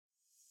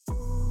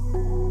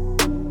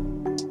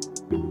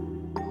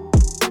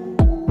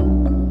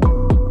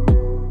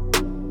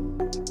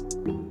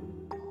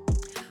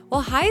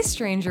Hi,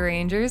 Stranger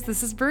Rangers.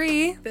 This is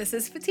Brii. This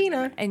is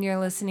Fatina. And you're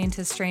listening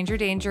to Stranger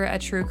Danger, a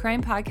true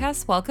crime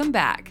podcast. Welcome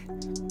back.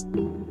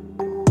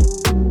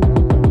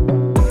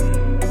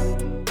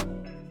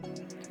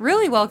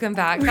 Really welcome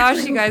back.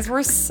 Gosh, you guys,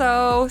 we're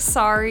so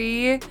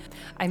sorry.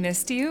 I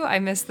missed you. I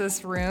missed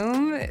this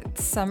room.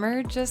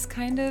 Summer just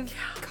kind of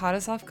caught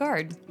us off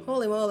guard.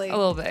 Holy moly. A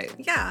little bit.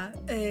 Yeah.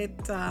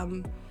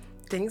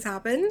 Things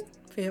happen.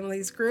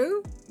 Families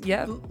grew.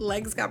 Yep.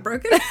 Legs got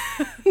broken.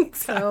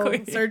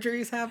 Exactly. So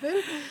surgeries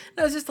happen.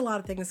 It was just a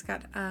lot of things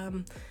got,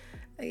 and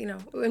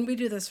we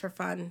do this for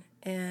fun.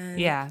 And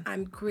yeah.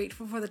 I'm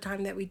grateful for the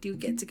time that we do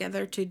get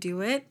together to do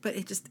it, but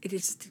it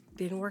just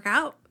didn't work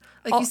out.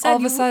 Like you said, all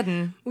of a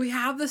sudden. We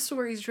have the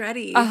stories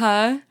ready.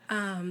 Uh-huh.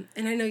 And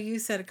I know you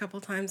said a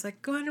couple times,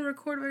 like, go ahead and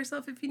record by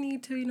yourself if you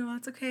need to,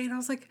 that's okay. And I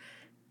was like,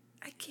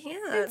 I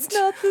can't. It's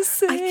not the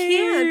same. I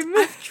can't.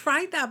 I've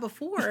tried that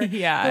before.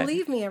 Yeah.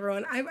 Believe me,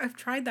 everyone. I've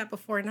tried that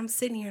before, and I'm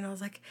sitting here, and I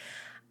was like,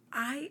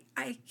 I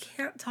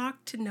can't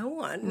talk to no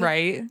one.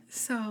 Right.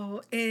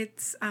 So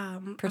it's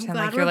pretend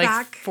like you're like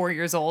back. 4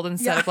 years old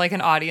instead of like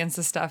an audience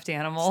of stuffed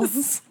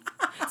animals.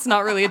 It's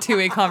not really a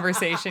two-way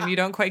conversation. You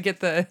don't quite get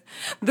the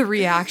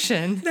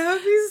reaction. That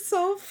would be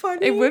so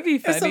funny. It would be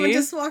funny. If someone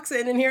just walks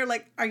in here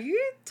like, are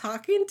you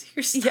talking to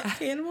your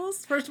stuffed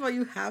animals? First of all,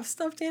 you have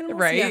stuffed animals?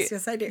 Right.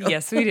 Yes, I do.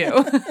 Yes, we do.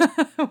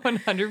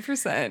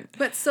 100%.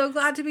 But so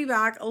glad to be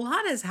back. A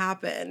lot has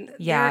happened.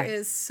 Yeah. There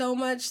is so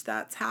much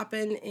that's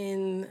happened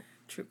in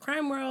true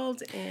crime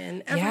world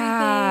and everything.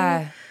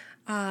 Yeah.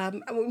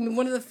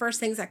 One of the first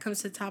things that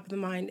comes to the top of the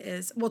mind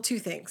is, well, two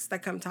things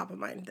that come top of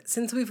mind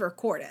since we've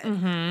recorded.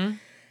 Mm-hmm.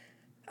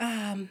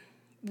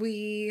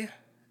 We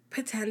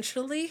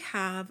potentially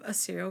have a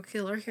serial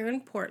killer here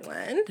in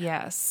Portland.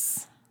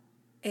 Yes.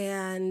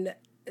 And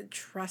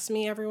trust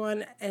me,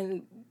 everyone,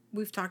 and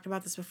we've talked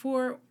about this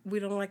before, we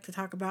don't like to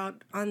talk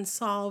about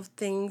unsolved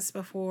things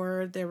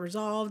before they're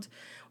resolved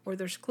or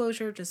there's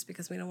closure, just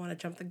because we don't want to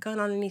jump the gun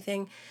on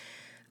anything.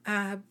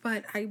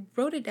 But I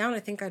wrote it down, I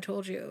think I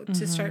told you,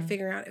 to start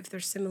figuring out if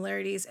there's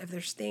similarities, if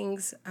there's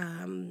things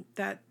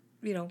that,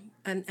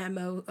 an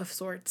MO of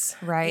sorts.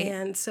 Right.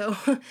 And so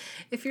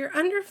if you're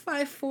under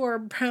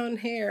 5'4", brown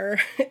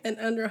hair, and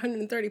under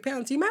 130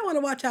 pounds, you might want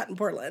to watch out in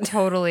Portland.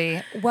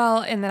 Totally. Well,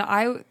 and then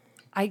I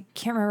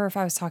can't remember if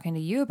I was talking to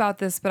you about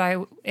this,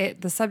 but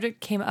the subject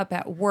came up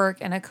at work,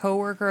 and a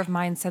coworker of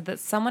mine said that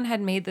someone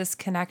had made this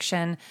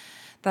connection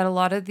that a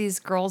lot of these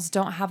girls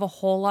don't have a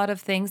whole lot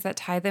of things that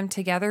tie them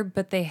together,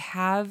 but they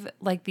have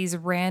like these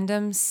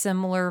random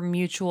similar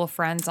mutual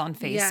friends on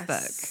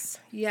Facebook.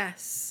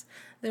 Yes.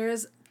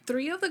 There's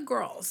 3 of the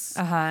girls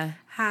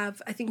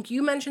have, I think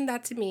you mentioned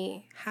that to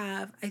me,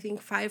 have, I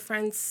think, 5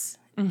 friends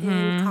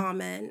in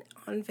common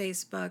on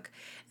Facebook.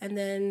 And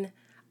then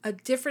a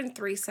different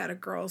 3 set of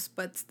girls,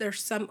 but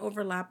there's some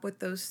overlap with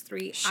those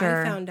 3.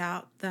 Sure. I found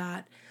out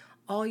that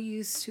all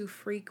used to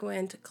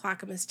frequent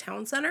Clackamas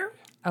Town Center.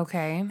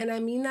 Okay. And I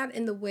mean that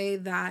in the way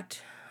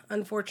that,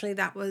 unfortunately,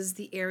 that was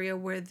the area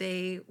where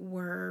they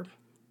were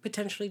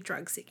potentially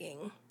drug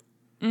seeking.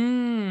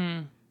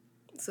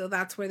 So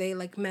that's where they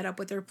met up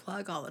with their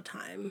plug all the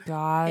time.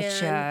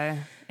 Gotcha. And,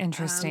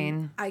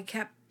 interesting. I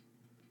kept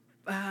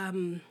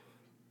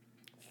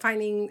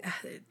finding,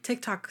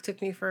 TikTok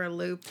took me for a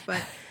loop,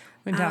 but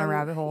went down a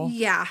rabbit hole.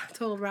 Yeah,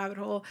 total rabbit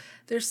hole.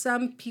 There's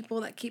some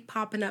people that keep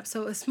popping up.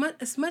 So as much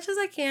as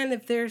I can,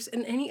 if there's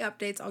any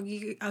updates,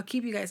 I'll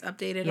keep you guys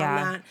updated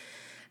on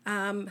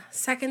that.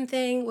 Second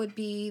thing would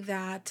be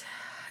that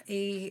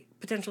a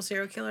potential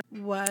serial killer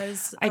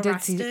was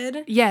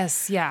arrested.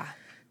 Yes, yeah.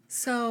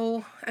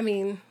 So,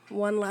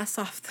 one less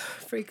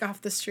freak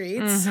off the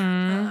streets.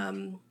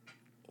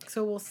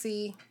 So we'll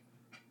see.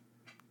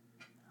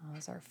 Oh,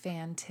 is our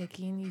fan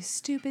ticking? You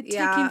stupid ticking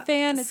Yeah,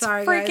 fan. It's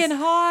sorry, freaking guys.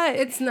 hot.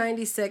 It's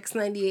 96,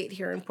 98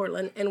 here in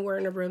Portland, and we're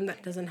in a room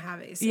that doesn't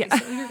have AC. Yeah.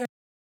 So you're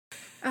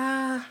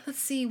gonna... let's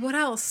see, what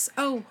else?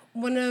 Oh,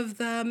 one of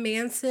the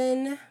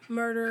Manson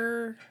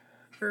murder,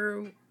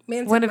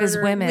 one of his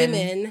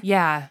women.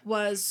 Yeah.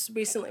 was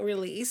recently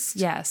released.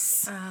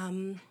 Yes.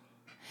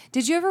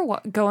 Did you ever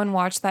go and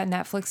watch that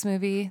Netflix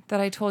movie that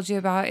I told you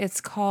about?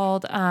 It's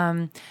called,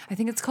 I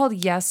think it's called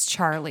Yes,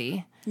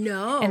 Charlie.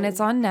 No. And it's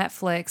on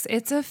Netflix.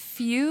 It's a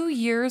few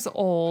years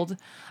old,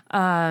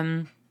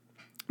 but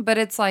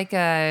it's like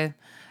a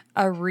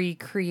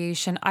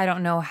recreation. I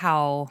don't know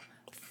how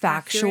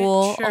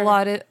factual Sure.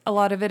 a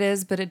lot of it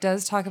is, but it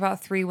does talk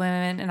about 3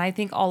 women, and I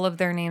think all of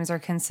their names are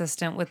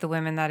consistent with the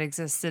women that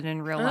existed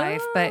in real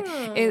life. But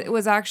it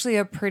was actually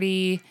a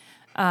pretty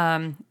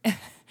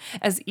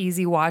as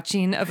easy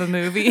watching of a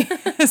movie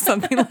as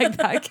something like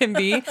that can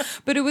be.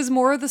 But it was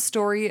more of the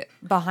story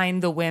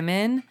behind the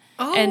women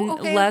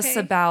less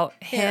about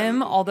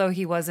him, although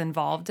he was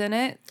involved in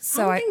it.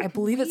 So I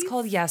believe it's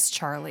called Yes,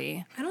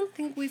 Charlie. I don't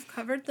think we've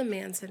covered the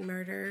Manson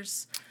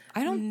murders.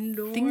 I don't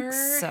think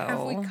so.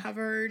 Have we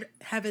covered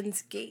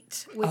Heaven's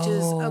Gate, which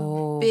is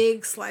a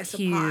big slice of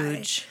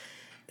pie.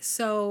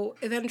 So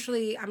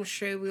eventually, I'm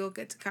sure we will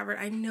get to cover it.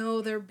 I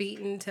know they're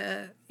beaten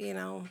to,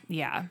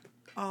 Yeah.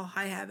 all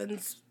high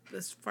heavens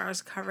as far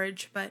as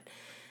coverage, but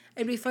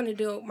it'd be fun to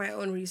do my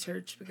own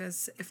research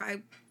because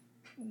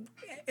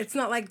it's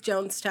not like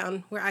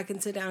Jonestown where I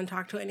can sit down and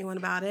talk to anyone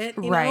about it,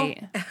 you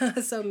right.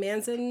 know? So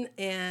Manson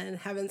and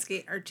Heaven's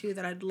Gate are two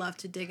that I'd love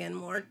to dig in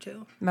more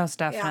to. Most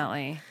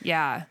definitely.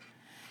 Yeah.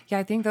 Yeah,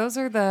 I think those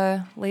are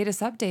the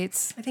latest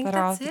updates I think that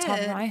are off that's the top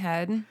of it. my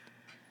head.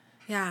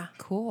 Yeah.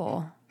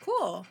 Cool.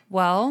 Well,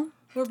 Well,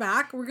 we're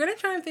back. We're going to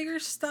try and figure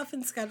stuff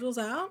and schedules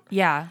out.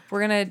 yeah,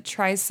 we're going to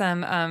try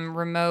some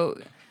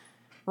remote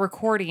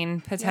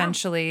recording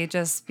potentially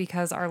just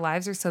because our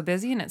lives are so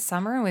busy and it's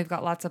summer and we've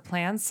got lots of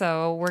plans.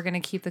 So we're going to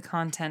keep the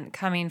content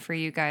coming for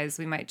you guys.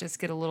 We might just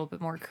get a little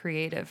bit more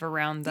creative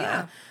around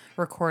the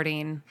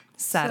recording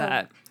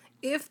setup. So,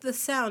 if the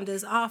sound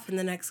is off in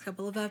the next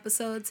couple of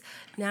episodes,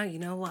 now you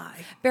know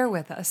why. Bear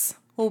with us.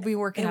 We'll be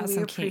working out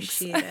some kinks.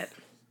 We appreciate it.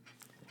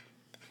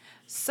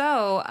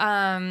 So,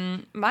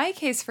 my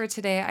case for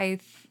today,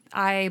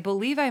 I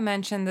believe I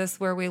mentioned this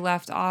where we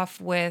left off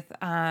with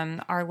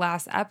our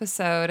last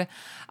episode.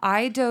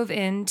 I dove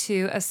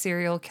into a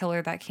serial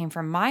killer that came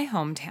from my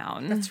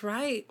hometown. That's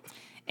right.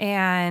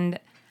 And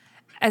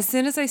as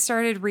soon as I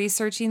started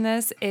researching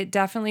this, it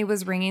definitely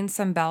was ringing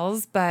some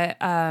bells. But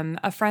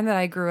a friend that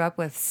I grew up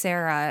with,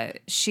 Sarah,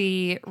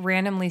 she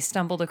randomly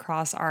stumbled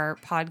across our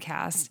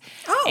podcast.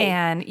 Oh.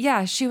 And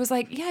yeah, she was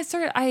like, yeah,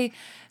 I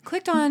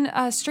clicked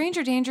on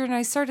Stranger Danger and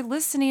I started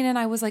listening and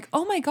I was like,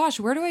 oh my gosh,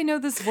 where do I know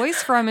this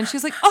voice from? And she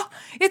was like, oh,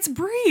 it's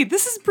Brii.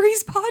 This is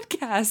Brii's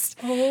podcast.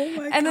 Oh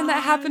my God. And then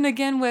that happened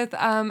again with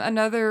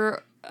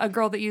a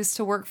girl that used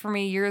to work for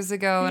me years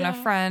ago and a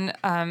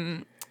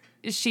friend,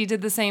 she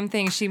did the same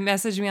thing. She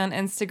messaged me on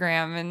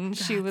Instagram and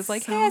she was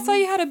like, hey, I saw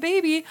you had a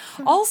baby.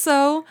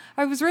 Also,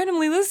 I was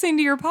randomly listening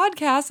to your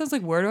podcast. I was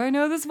like, where do I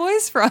know this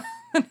voice from?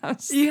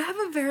 You have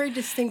a very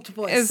distinct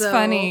voice. It's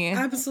funny.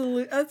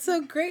 Absolutely. That's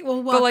so great.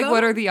 Well, welcome. But like,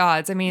 what are the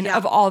odds? I mean,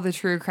 of all the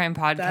true crime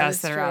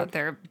podcasts that are true. out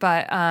there.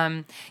 But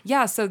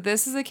yeah, so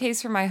this is a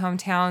case from my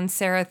hometown.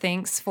 Sarah,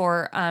 thanks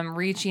for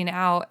reaching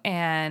out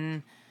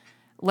and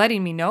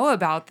letting me know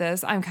about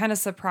this. I'm kind of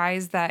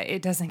surprised that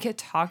it doesn't get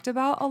talked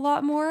about a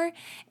lot more.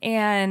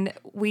 And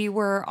we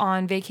were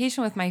on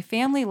vacation with my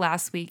family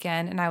last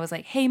weekend and I was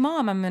like, hey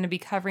mom, I'm going to be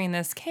covering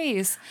this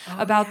case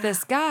about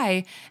this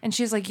guy. And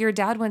she's like, your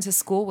dad went to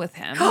school with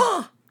him.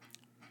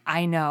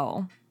 I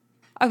know.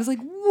 I was like,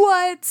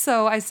 what?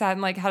 So I sat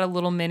and like had a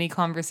little mini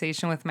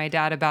conversation with my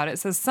dad about it.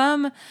 So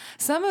some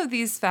of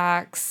these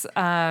facts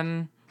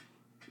came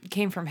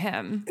from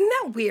him. Isn't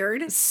that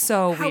weird?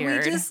 So How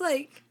weird. we just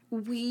like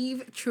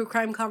weave true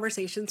crime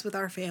conversations with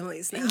our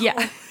families now.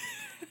 Yeah.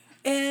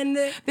 And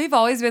they've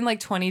always been like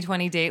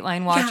 2020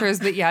 Dateline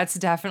watchers, but yeah, it's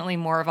definitely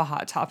more of a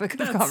hot topic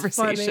of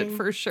conversation funny.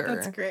 for sure.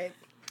 That's great.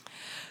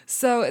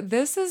 So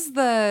this is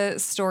the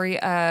story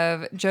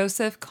of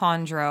Joseph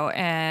Kondro,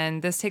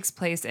 and this takes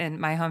place in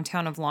my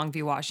hometown of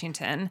Longview,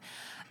 Washington.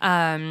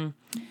 Longview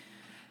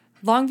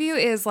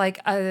is like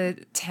a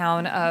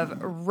town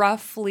of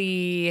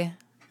roughly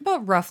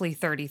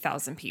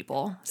 30,000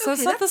 people. So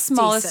it's not the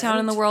smallest town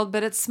in the world,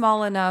 but it's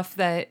small enough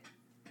that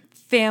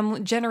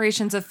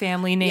generations of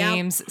family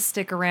names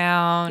stick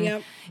around.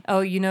 Yep. Oh,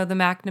 you know the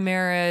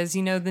McNamara's,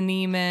 you know the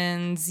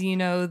Neiman's, you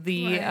know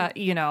the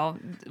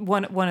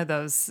one of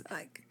those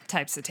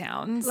types of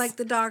towns. Like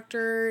the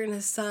doctor and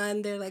his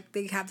son,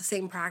 they have the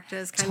same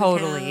practice kind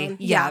totally. of town.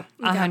 Yeah,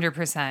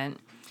 100%.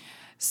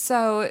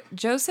 So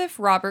Joseph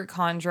Robert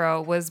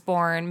Kondro was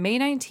born May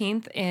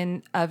 19th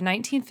of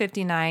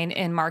 1959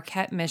 in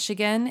Marquette,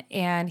 Michigan,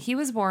 and he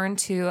was born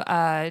to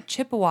a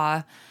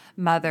Chippewa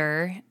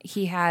mother.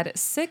 He had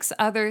 6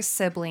 other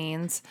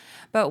siblings,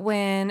 but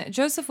when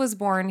Joseph was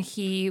born,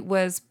 he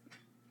was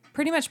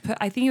pretty much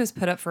I think he was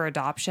put up for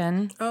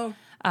adoption. Oh.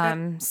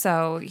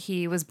 So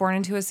he was born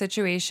into a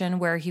situation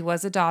where he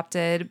was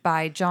adopted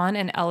by John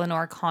and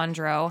Eleanor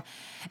Kondro.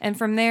 And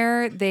from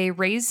there, they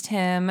raised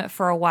him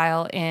for a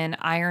while in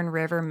Iron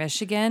River,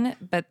 Michigan.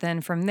 But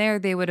then from there,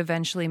 they would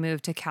eventually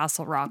move to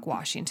Castle Rock,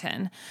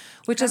 Washington,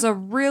 which is a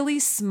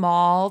really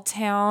small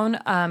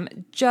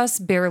town,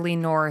 just barely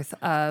north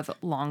of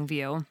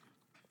Longview.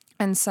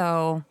 And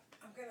so,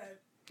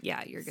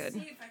 yeah, you're good. See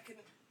if I can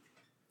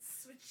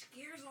switch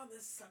gears on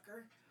this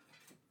sucker.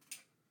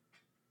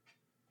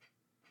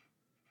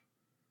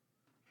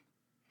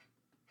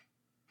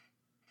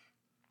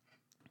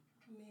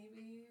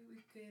 Maybe we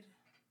could.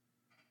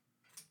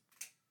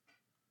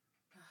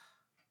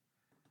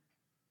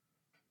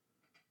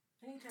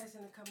 I think Ty's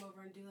gonna come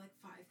over and do like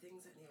 5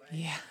 things anyway.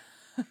 Yeah.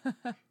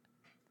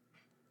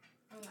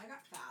 Oh, I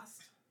got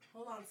fast.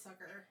 Hold on,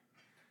 sucker.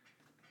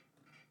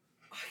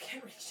 Oh, I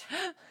can't reach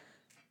that.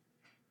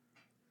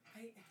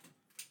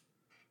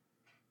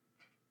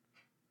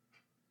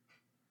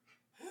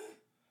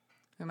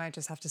 We might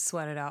just have to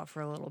sweat it out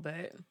for a little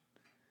bit.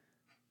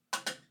 Are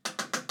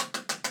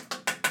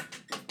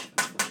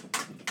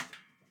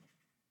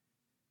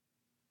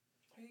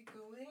you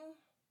going?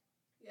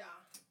 Yeah.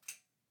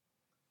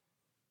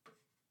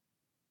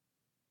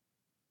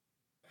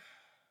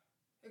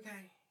 Okay.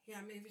 Yeah,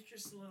 maybe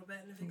just a little bit.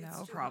 And if it gets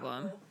No too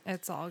problem. hot,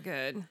 It's all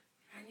good.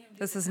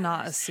 This is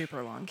not a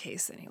super long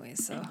case anyway,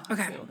 so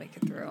okay, we'll make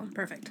it through.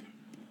 Perfect.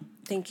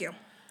 Thank you.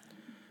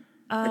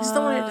 I just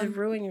don't want it to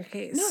ruin your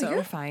case. No,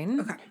 you're fine.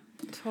 Okay.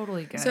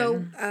 Totally good.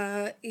 So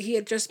he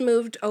had just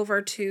moved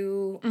over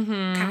to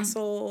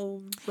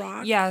Castle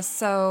Rock. Yeah,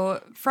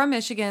 so from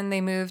Michigan,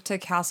 they moved to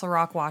Castle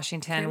Rock,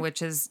 Washington,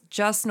 which is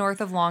just north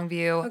of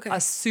Longview,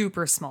 a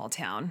super small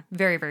town.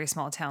 Very, very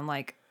small town.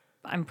 Like,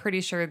 I'm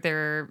pretty sure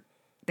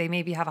they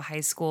maybe have a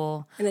high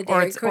school. And a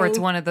Dairy Queen. Or it's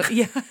one of the,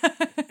 yeah.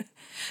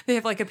 They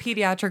have like a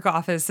pediatric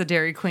office, a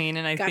Dairy Queen,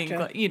 and I think,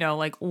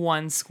 like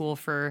one school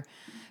for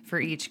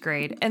each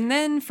grade. And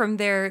then from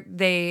there,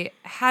 they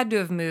had to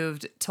have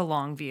moved to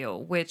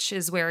Longview, which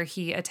is where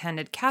he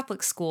attended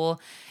Catholic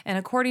school. And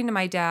according to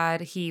my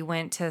dad, he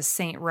went to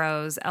St.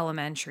 Rose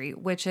Elementary,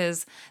 which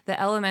is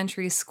the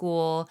elementary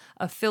school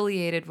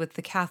affiliated with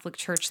the Catholic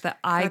Church that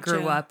I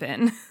grew up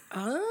in.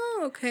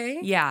 Oh, okay.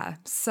 Yeah.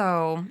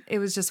 So it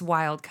was just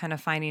wild kind of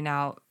finding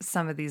out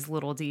some of these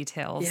little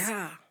details.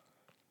 Yeah.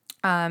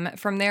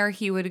 From there,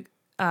 he would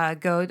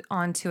go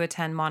on to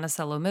attend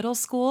Monticello Middle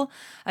School.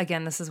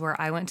 Again, this is where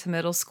I went to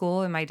middle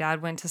school, and my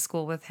dad went to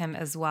school with him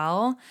as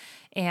well.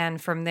 And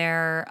from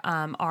there,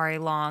 R.A.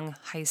 Long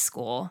High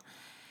School.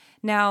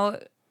 Now,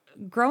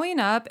 growing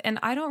up, and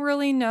I don't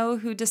really know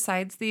who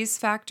decides these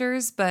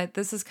factors, but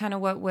this is kind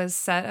of what was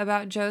said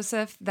about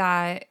Joseph,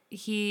 that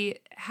he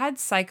had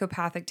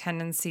psychopathic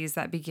tendencies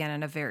that began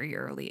at a very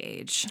early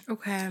age.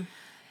 Okay.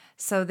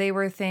 So they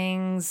were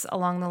things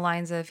along the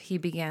lines of he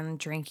began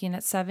drinking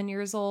at 7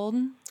 years old.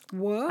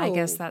 Whoa. I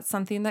guess that's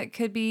something that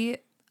could be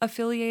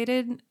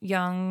affiliated,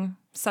 young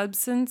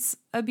substance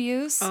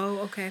abuse.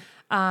 Oh, okay.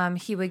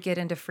 He would get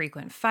into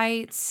frequent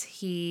fights.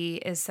 He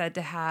is said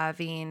to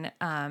having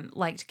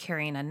liked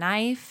carrying a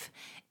knife,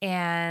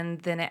 and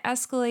then it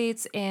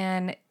escalates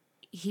and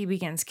he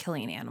begins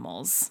killing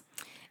animals.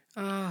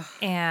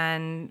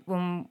 And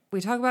when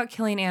we talk about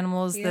killing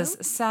animals, this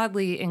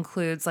sadly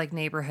includes like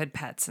neighborhood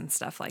pets and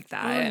stuff like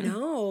that. Oh,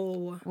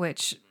 no.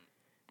 Which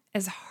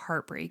is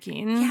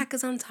heartbreaking. Yeah,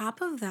 because on top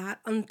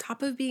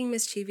of being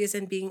mischievous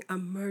and being a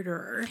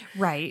murderer,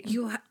 right?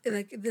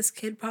 This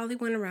kid probably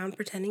went around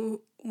pretending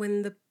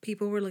when the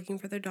people were looking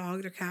for their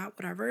dog, their cat,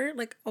 whatever.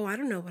 Like, oh, I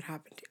don't know what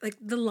happened. Like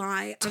the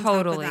lie. On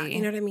totally. Top of that, you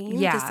know what I mean?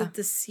 Yeah. Just the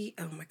deceit.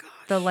 Oh my gosh.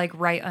 The like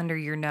right under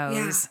your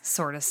nose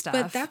sort of stuff.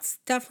 But that's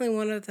definitely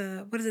one of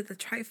the the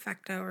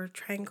trifecta or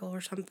triangle or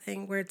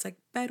something where it's like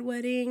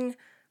bedwetting,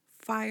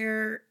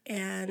 fire,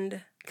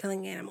 and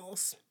killing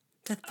animals.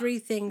 The three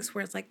things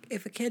where it's like,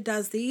 if a kid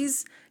does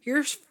these,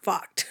 you're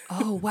fucked.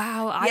 Oh,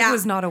 wow. I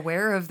was not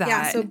aware of that.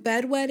 Yeah, so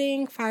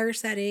bedwetting, fire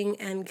setting,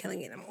 and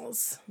killing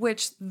animals.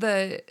 Which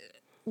the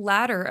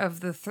latter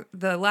of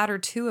the latter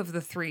two of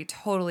the three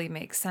totally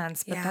makes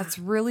sense, but that's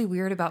really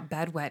weird about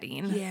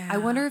bedwetting. Yeah. I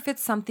wonder if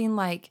it's something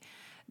like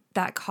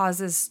that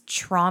causes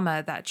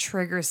trauma that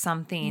triggers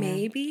something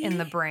maybe in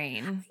the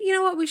brain. You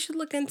know what? We should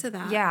look into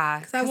that. Yeah.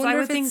 Because I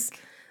wonder if it's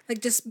like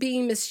just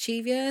being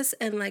mischievous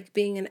and like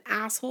being an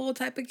asshole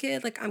type of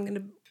kid. Like, I'm going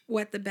to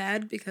wet the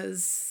bed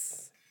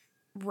because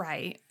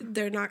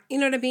they're not, you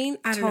know what I mean?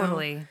 I don't know.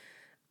 Totally.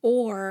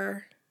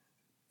 Or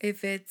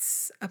if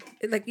it's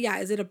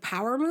is it a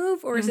power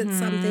move or is it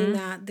something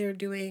that they're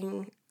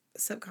doing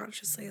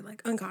subconsciously,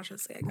 like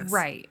unconsciously, I guess.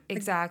 Right.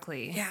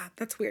 Exactly. Yeah,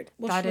 that's weird.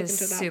 That is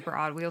super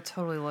odd. We'll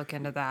totally look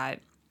into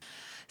that.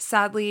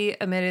 Sadly,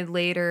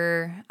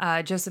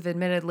 Joseph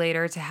admitted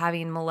later to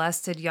having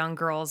molested young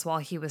girls while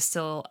he was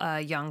still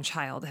a young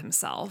child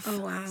himself. Oh,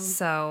 wow.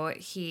 So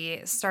he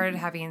started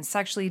having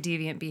sexually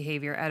deviant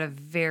behavior at a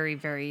very,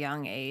 very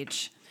young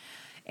age.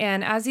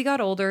 And as he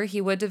got older, he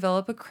would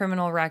develop a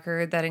criminal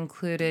record that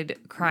included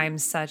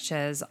crimes such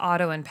as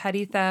auto and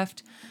petty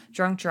theft,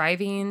 drunk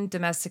driving,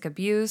 domestic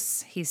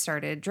abuse. He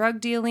started drug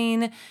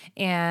dealing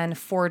and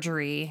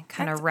forgery,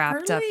 kind of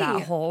wrapped up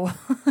that whole,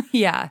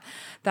 that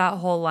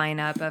whole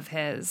lineup of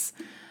his.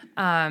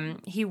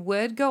 He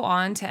would go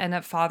on to end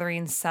up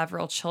fathering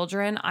several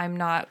children. I'm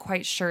not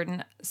quite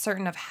certain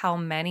of how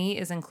many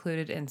is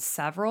included in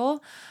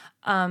several.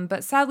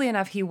 But sadly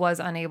enough, he was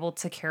unable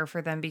to care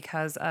for them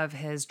because of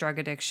his drug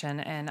addiction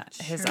and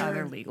his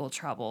other legal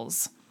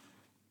troubles.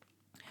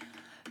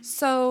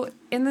 So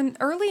in the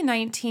early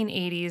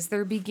 1980s,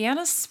 there began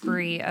a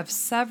spree of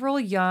several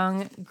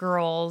young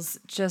girls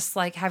just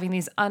like having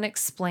these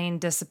unexplained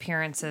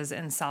disappearances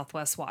in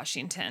Southwest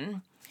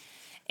Washington.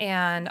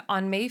 And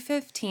on May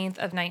 15th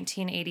of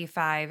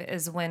 1985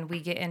 is when we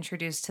get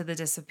introduced to the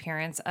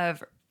disappearance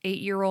of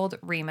 8-year-old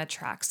Rima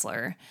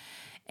Traxler.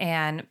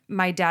 And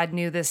my dad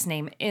knew this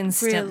name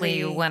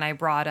instantly when I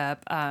brought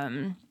up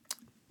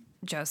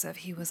Joseph.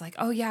 He was like,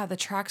 oh, yeah, the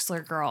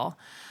Traxler girl.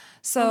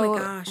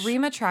 So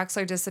Rima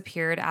Traxler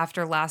disappeared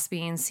after last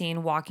being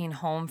seen walking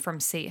home from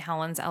St.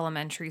 Helens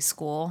Elementary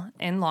School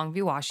in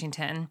Longview,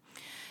 Washington.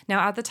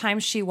 Now, at the time,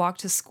 she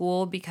walked to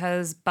school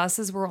because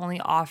buses were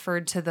only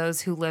offered to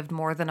those who lived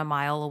more than a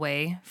mile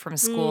away from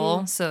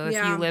school. So if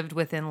you lived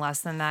within less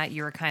than that,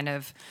 you were kind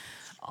of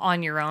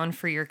on your own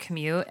for your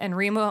commute. And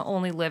Rima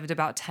only lived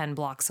about 10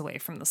 blocks away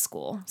from the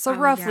school. So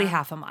roughly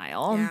half a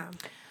mile. Yeah.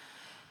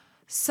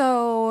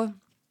 So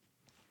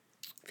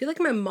I feel like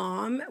my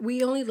mom,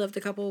 we only lived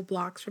a couple of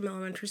blocks from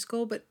elementary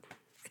school, but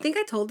I think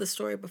I told this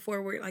story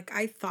before where like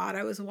I thought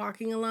I was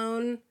walking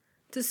alone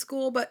to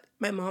school, but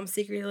my mom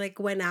secretly like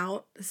went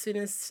out as soon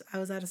as I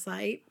was out of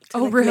sight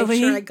to make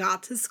sure I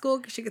got to school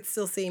because she could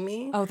still see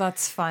me. Oh,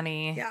 that's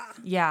funny. Yeah.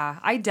 Yeah.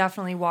 I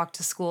definitely walked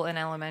to school in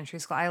elementary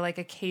school. I like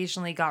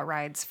occasionally got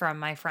rides from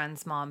my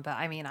friend's mom, but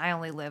I mean, I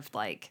only lived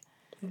like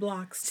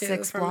blocks too.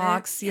 6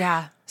 blocks.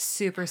 Yeah.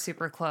 Super,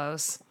 super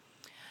close.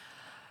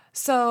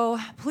 So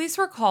police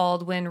were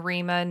called when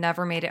Rima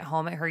never made it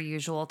home at her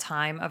usual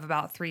time of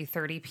about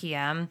 3:30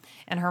 p.m.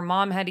 And her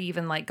mom had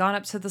even like gone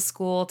up to the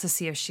school to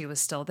see if she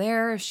was still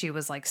there, if she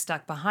was like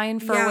stuck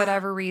behind for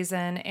whatever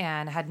reason,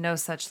 and had no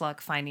such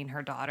luck finding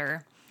her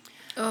daughter.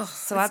 Oh,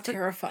 so that's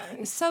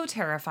terrifying. So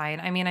terrifying.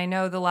 I mean, I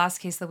know the last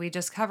case that we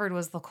just covered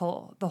was the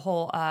whole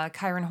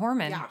Kyron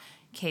Horman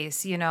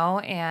case, you know,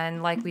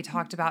 and like we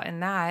talked about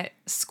in that,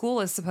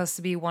 school is supposed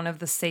to be one of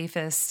the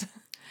safest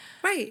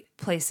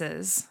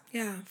places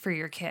for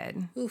your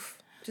kid. Oof.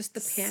 Just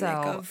the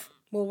panic of,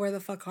 well, where the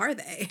fuck are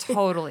they?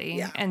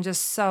 Totally. And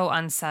just so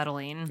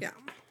unsettling. Yeah.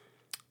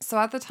 So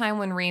at the time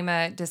when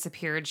Rima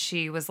disappeared,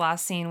 she was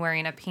last seen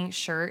wearing a pink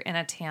shirt and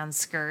a tan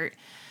skirt.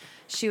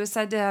 She was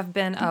said to have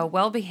been a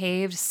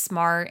well-behaved,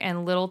 smart,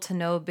 and little to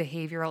no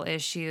behavioral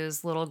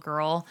issues little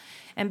girl.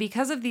 And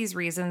because of these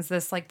reasons,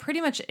 this like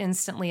pretty much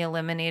instantly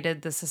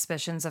eliminated the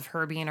suspicions of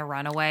her being a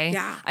runaway.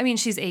 Yeah. I mean,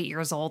 she's 8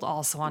 years old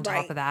also on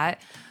top of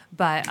that.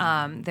 But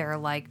they're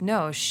like,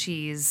 no,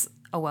 she's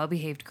a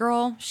well-behaved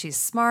girl. She's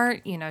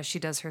smart. You know, she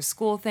does her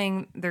school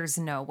thing. There's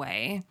no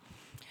way.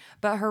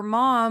 But her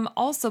mom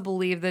also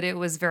believed that it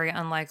was very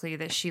unlikely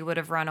that she would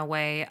have run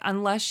away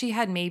unless she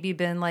had maybe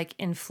been like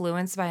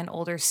influenced by an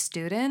older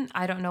student.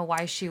 I don't know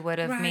why she would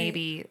have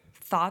maybe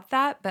thought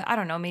that, but I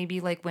don't know,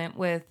 maybe like went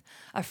with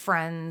a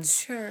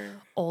friend's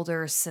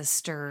older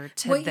sister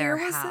to their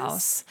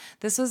house.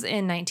 This was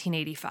in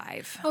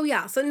 1985. Oh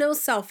yeah, so no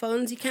cell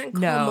phones. You can't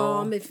call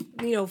mom if,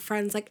 you know,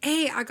 friends like,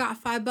 hey, I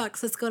got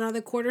 $5. Let's go to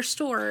the corner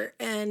store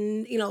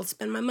and, you know,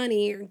 spend my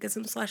money or get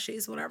some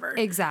slushies, whatever.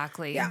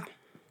 Exactly. Yeah.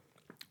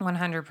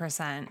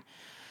 100%.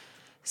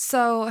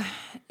 So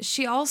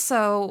she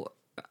also,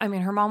 I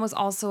mean, her mom was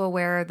also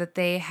aware that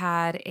they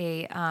had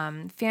a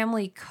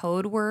family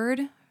code word.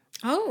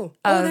 Oh,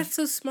 that's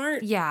so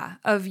smart. Yeah,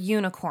 of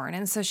unicorn.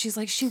 And so she's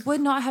like, she would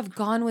not have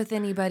gone with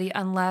anybody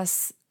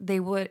unless they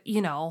would,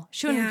 you know,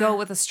 she wouldn't go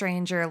with a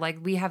stranger. Like,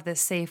 we have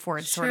this safe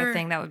word sort of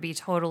thing that would be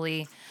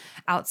totally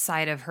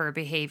outside of her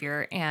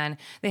behavior. And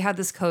they had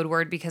this code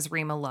word because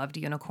Rima loved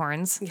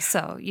unicorns. Yeah.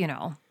 So, you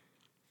know.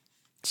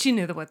 She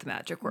knew what the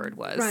magic word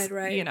was.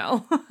 Right. You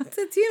know.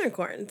 It's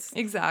unicorns.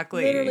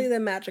 Exactly. Literally the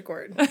magic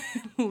word.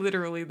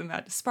 Literally the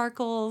magic.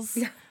 Sparkles,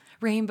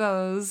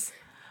 rainbows,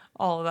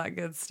 all of that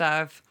good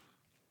stuff.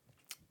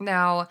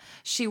 Now,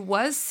 she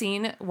was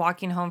seen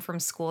walking home from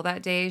school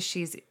that day.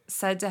 She's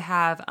said to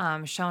have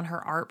shown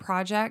her art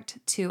project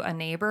to a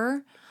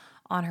neighbor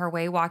on her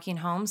way walking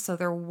home. So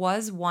there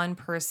was one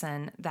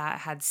person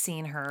that had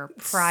seen her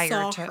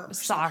prior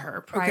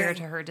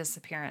to her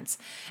disappearance.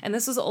 And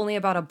this was only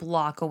about a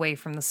block away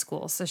from the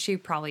school. So she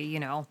probably, you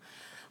know,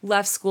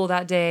 left school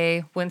that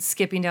day, went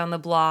skipping down the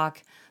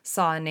block,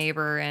 saw a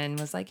neighbor and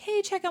was like,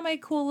 hey, check out my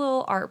cool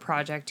little art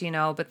project, you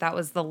know, but that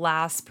was the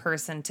last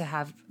person to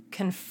have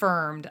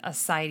confirmed a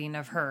sighting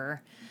of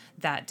her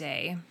that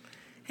day.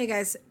 Hey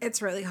guys,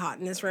 it's really hot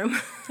in this room.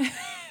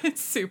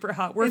 It's super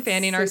hot. We're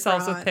fanning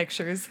ourselves with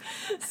pictures.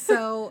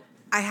 So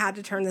I had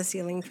to turn the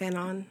ceiling fan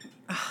on.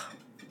 Oh,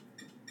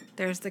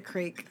 there's the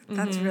creek.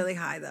 That's really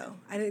high though.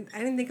 I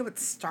didn't think it would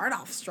start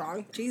off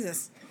strong.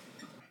 Jesus.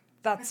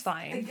 That's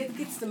fine. It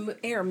gets the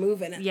air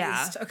moving at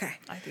least. Okay.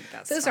 I think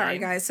that's so fine. Sorry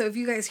guys. So if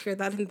you guys hear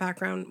that in the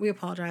background, we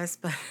apologize,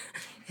 but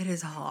it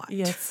is hot.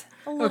 Yes.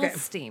 A little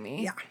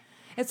steamy. Yeah.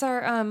 It's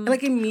our I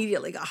like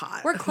immedially got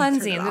hot. We're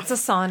cleansing. It's a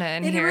sauna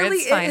in here. Really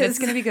it's fine. It's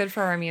going to be good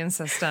for our immune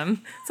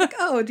system. It's like,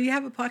 oh, do you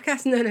have a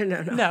podcast? No.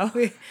 No.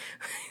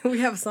 We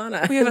have a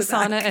sauna. We have a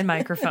sauna and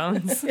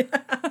microphones.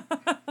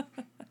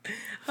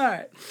 All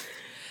right.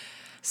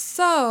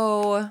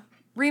 So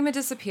Rima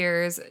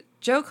disappears.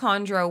 Joe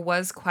Kondro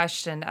was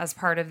questioned as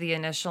part of the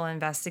initial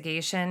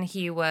investigation.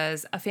 He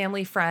was a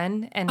family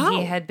friend, and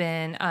he had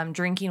been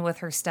drinking with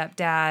her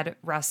stepdad,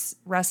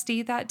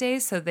 Rusty, that day.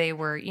 So they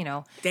were, you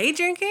know... Day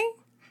drinking?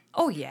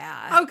 Oh,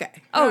 yeah.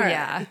 Okay. Oh,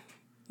 yeah.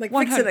 Like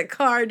 100. Fixing a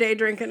car, day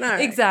drinking. All right.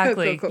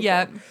 Exactly. Cool.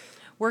 Yep.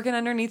 Working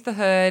underneath the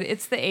hood.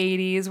 It's the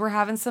 80s. We're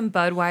having some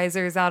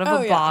Budweisers out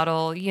of a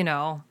bottle, you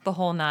know, the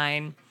whole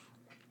nine.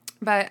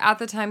 But at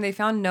the time, they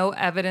found no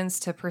evidence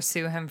to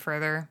pursue him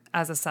further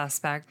as a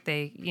suspect.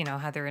 They, you know,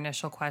 had their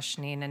initial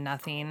questioning and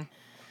nothing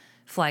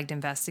flagged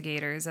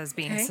investigators as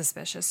being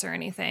suspicious or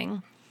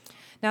anything.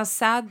 Now,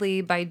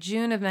 sadly, by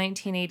June of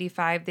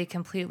 1985, they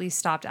completely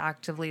stopped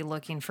actively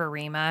looking for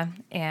Rima,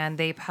 and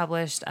they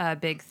published a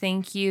big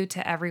thank you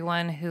to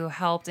everyone who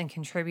helped and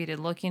contributed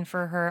looking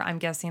for her. I'm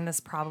guessing this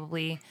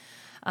probably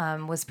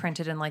was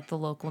printed in like the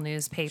local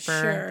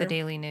newspaper, the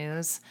Daily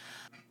News.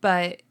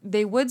 But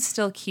they would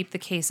still keep the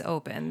case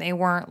open. They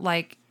weren't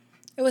like...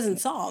 It wasn't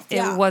solved.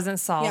 It wasn't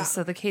solved,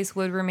 so the case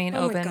would remain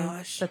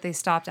open, but they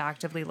stopped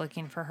actively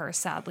looking for her,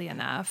 sadly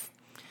enough.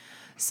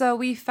 So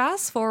we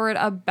fast forward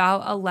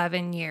about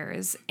 11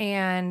 years,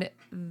 and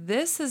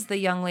this is the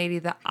young lady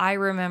that I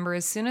remember.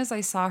 As soon as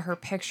I saw her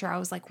picture, I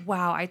was like,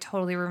 wow, I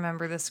totally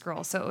remember this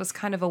girl. So it was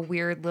kind of a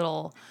weird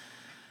little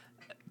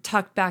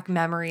tucked back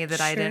memory that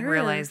I didn't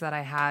realize that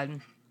I had.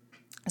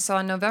 So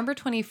on November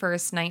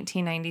 21st,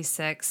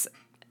 1996,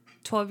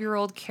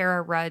 12-year-old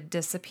Kara Rudd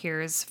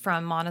disappears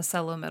from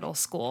Monticello Middle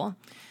School.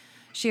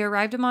 She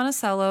arrived in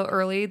Monticello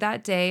early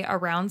that day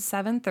around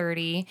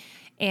 7:30,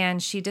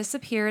 and she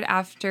disappeared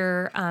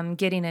after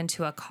getting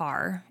into a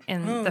car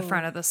in the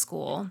front of the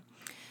school.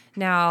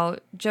 Now,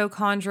 Joe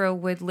Kondro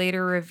would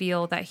later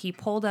reveal that he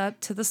pulled up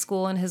to the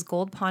school in his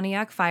gold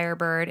Pontiac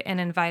Firebird and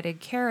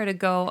invited Kara to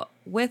go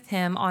with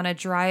him on a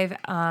drive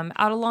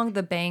out along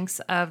the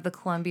banks of the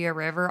Columbia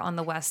River on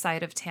the west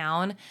side of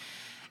town.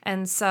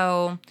 And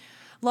so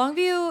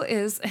Longview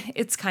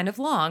it's kind of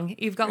long.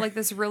 You've got like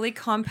this really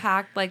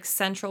compact, like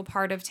central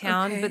part of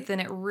town, but then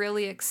it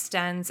really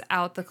extends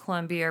out the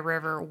Columbia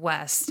River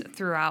west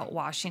throughout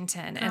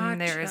Washington. Gotcha.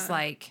 And there's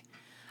like,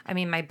 I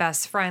mean, my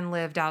best friend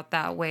lived out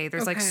that way.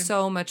 There's like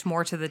so much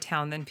more to the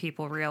town than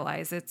people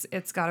realize.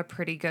 It's got a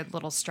pretty good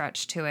little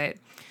stretch to it.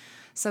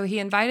 So he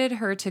invited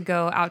her to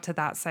go out to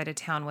that side of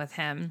town with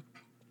him.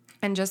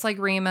 And just like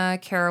Rima,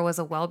 Kara was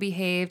a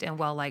well-behaved and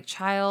well-liked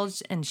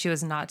child, and she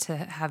was not to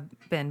have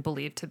been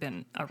believed to have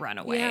been a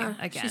runaway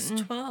again. She's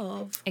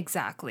 12.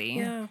 Exactly.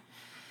 Yeah.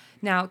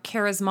 Now,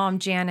 Kara's mom,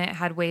 Janet,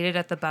 had waited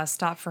at the bus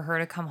stop for her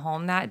to come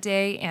home that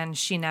day, and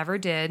she never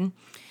did.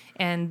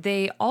 And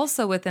they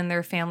also, within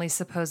their family,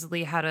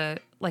 supposedly had a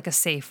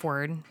safe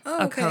word,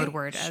 a code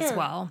word as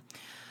well.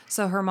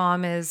 So her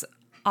mom is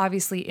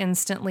obviously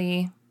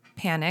instantly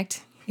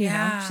panicked. You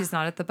know, she's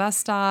not at the bus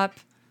stop.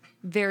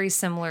 Very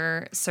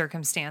similar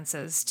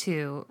circumstances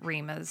to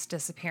Rima's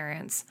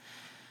disappearance.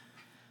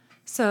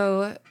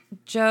 So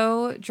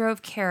Joe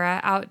drove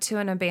Kara out to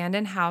an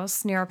abandoned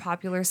house near a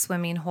popular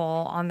swimming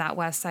hole on that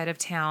west side of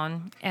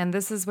town. And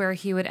this is where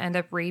he would end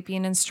up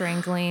raping and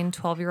strangling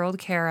 12-year-old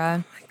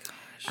Kara. Oh my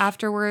gosh.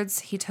 Afterwards,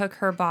 he took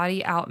her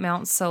body out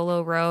Mount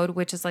Solo Road,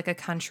 which is like a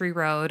country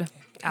road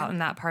out in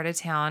that part of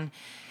town.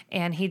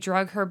 And he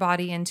drug her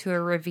body into a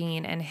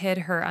ravine and hid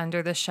her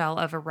under the shell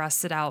of a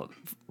rusted out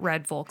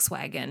red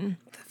Volkswagen.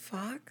 What the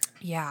fuck?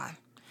 Yeah.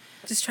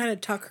 Just trying to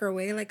tuck her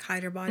away, like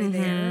hide her body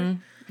there.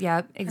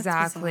 Yep,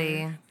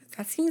 exactly.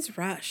 That seems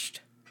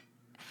rushed.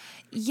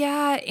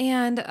 Yeah,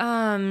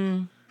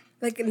 and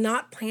like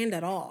not planned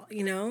at all,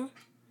 you know?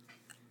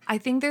 I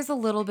think there's a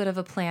little bit of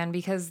a plan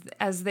because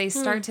as they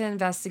start to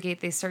investigate,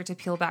 they start to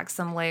peel back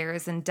some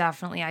layers and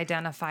definitely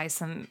identify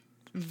some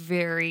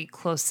very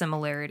close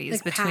similarities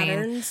like between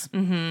patterns.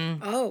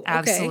 Oh, okay.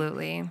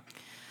 Absolutely.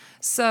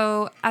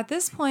 So at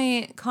this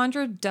point,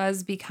 Kondro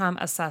does become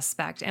a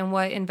suspect, and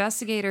what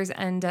investigators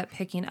end up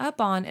picking up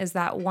on is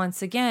that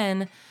once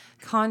again,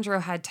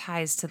 Kondro had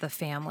ties to the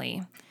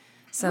family.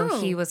 So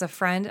he was a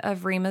friend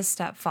of Rima's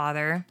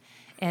stepfather.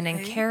 And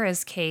in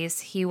Kara's case,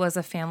 he was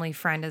a family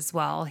friend as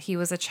well. He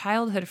was a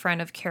childhood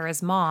friend of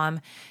Kara's mom,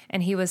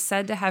 and he was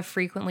said to have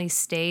frequently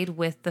stayed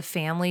with the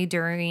family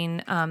during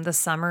the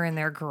summer in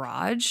their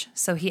garage.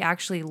 So he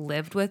actually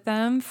lived with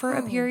them for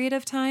a period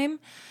of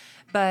time.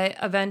 But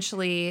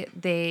eventually,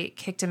 they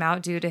kicked him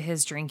out due to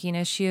his drinking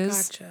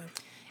issues. Gotcha.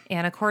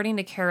 And according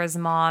to Kara's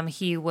mom,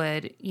 he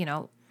would,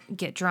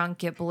 get drunk,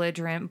 get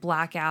belligerent,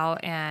 black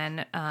out,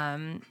 and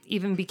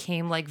even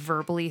became like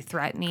verbally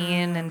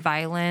threatening and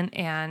violent,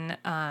 and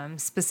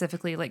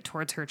specifically like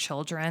towards her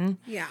children.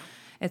 Yeah.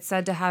 It's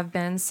said to have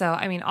been. So,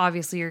 I mean,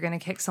 obviously you're going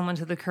to kick someone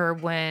to the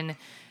curb when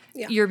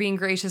you're being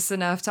gracious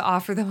enough to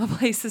offer them a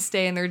place to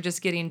stay and they're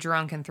just getting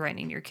drunk and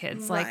threatening your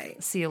kids. Like,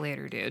 see you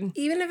later, dude.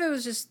 Even if it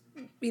was just,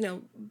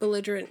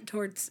 belligerent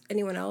towards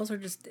anyone else or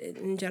just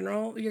in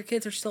general, your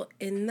kids are still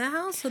in the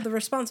house. So the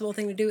responsible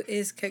thing to do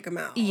is kick them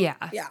out. Yeah.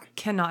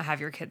 Cannot have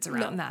your kids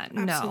around that.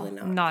 Absolutely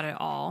No, not at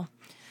all.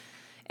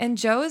 And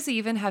Joe's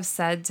even have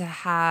said to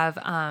have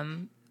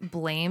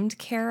blamed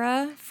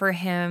Kara for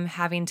him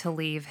having to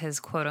leave his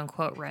quote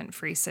unquote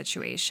rent-free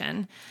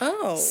situation.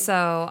 Oh.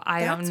 So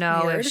I don't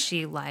know weird. if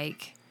she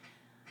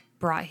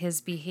brought his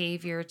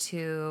behavior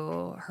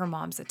to her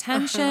mom's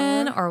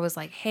attention or was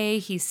like, hey,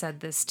 he said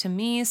this to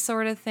me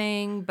sort of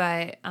thing.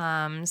 But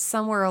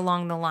somewhere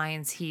along the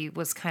lines, he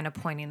was kind of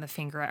pointing the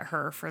finger at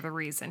her for the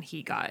reason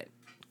he got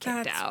kicked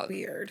out. That's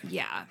weird.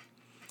 Yeah.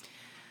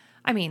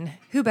 I mean,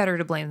 who better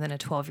to blame than a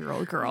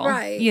 12-year-old girl?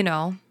 Right.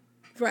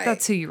 Right.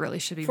 That's who you really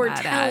should be for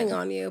mad telling at.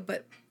 on you,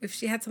 but if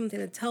she had something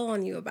to tell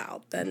on you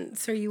about, then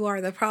sir, you are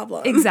the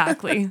problem.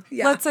 Exactly.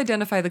 Let's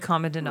identify the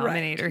common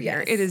denominator here.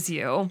 Yes. It is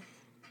you.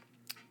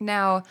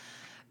 Now,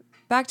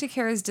 back to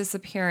Kara's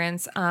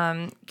disappearance,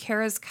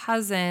 Kara's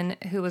cousin,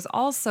 who was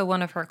also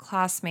one of her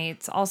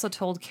classmates, also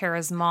told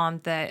Kara's mom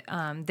that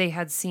they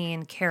had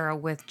seen Kara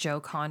with Joe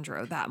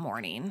Kondro that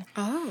morning.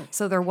 Oh.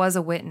 So there was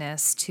a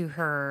witness to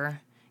her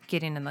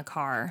getting in the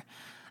car.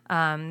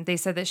 They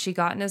said that she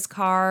got in his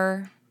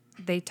car,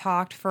 they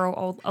talked for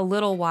a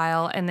little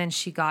while, and then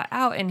she got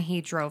out and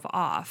he drove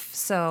off.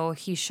 So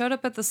he showed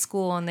up at the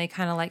school and they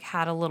kind of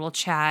had a little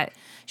chat.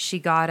 She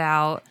got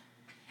out.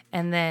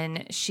 And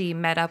then she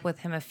met up with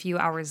him a few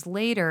hours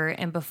later,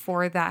 and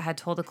before that had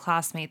told a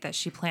classmate that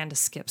she planned to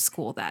skip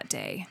school that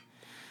day.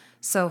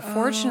 So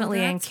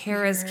fortunately, in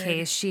Kara's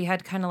case, she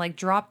had kind of like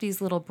dropped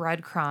these little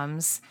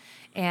breadcrumbs,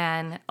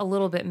 and a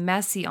little bit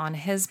messy on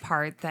his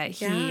part that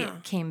he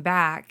came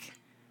back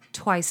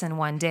twice in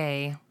one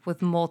day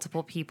with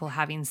multiple people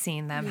having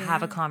seen them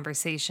have a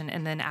conversation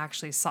and then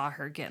actually saw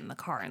her get in the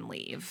car and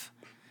leave,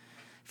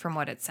 from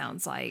what it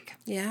sounds like.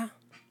 Yeah.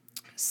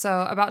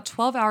 So about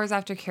 12 hours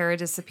after Kara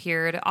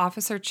disappeared,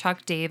 Officer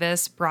Chuck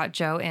Davis brought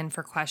Joe in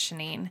for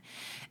questioning.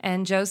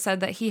 And Joe said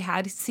that he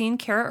had seen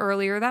Kara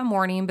earlier that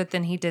morning, but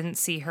then he didn't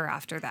see her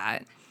after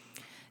that.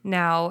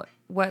 Now,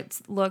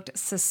 what looked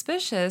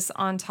suspicious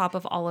on top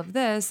of all of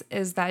this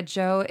is that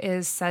Joe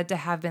is said to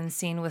have been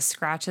seen with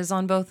scratches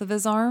on both of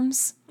his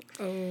arms.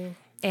 Oh,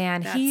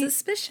 and that's he's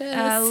suspicious.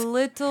 A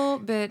little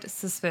bit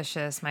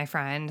suspicious, my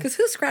friend. Because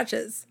who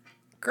scratches?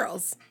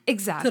 Girls.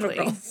 Exactly.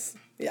 Little girls.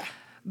 Yeah.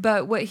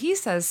 But what he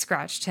says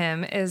scratched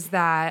him is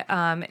that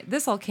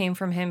this all came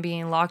from him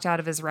being locked out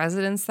of his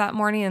residence that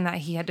morning and that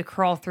he had to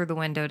crawl through the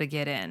window to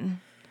get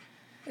in.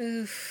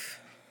 Oof.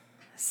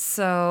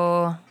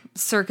 So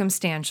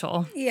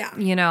circumstantial. Yeah.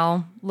 You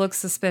know, looks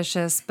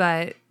suspicious,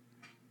 but,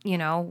 you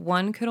know,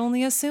 one could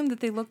only assume that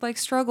they look like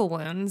struggle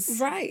wounds.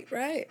 Right,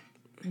 right.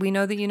 We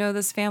know that you know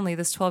this family.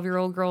 This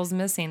 12-year-old girl's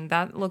missing.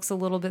 That looks a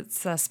little bit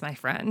sus, my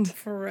friend.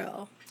 For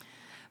real.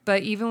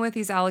 But even with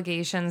these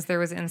allegations, there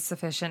was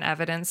insufficient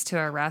evidence to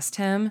arrest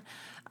him.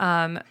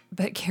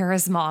 But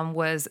Kara's mom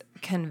was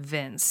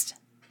convinced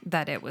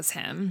that it was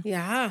him.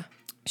 Yeah.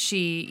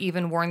 She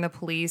even warned the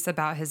police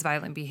about his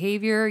violent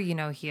behavior. You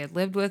know, he had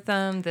lived with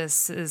them.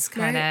 This is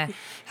kind of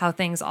how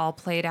things all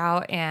played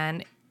out.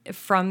 And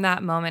from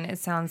that moment, it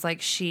sounds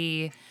like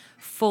she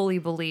fully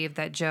believed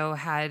that Joe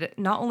had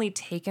not only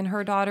taken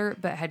her daughter,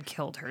 but had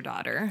killed her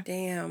daughter.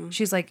 Damn.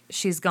 She's like,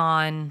 she's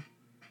gone.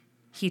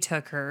 He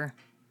took her.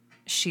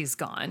 She's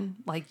gone.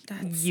 Like,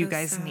 That's you so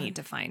guys sad. need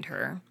to find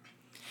her.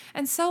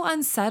 And so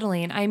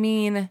unsettling. I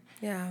mean,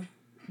 Yeah.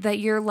 that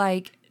you're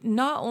like,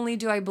 not only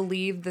do I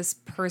believe this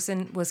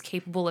person was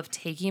capable of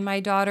taking my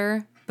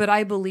daughter, but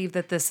I believe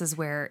that this is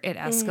where it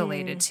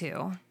escalated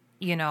to,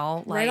 you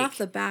know, like Right off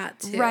the bat,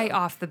 too. Right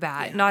off the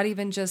bat. Yeah. Not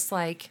even just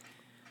like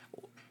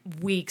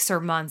weeks or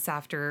months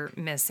after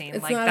missing.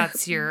 It's like not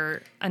that's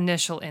your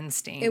initial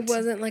instinct. It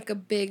wasn't like a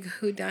big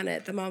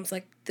whodunit. The mom's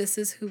like, this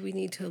is who we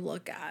need to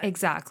look at.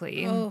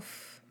 Exactly. Oh.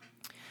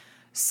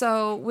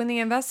 So when the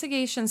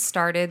investigation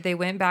started, they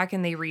went back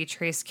and they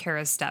retraced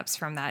Kara's steps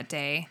from that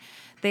day.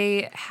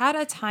 They had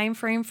a time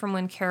frame from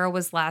when Kara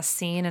was last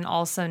seen and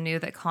also knew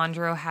that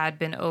Kondro had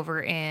been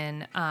over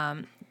in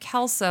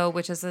Kelso,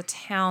 which is a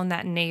town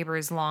that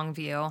neighbors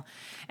Longview.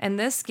 And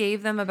this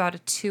gave them about a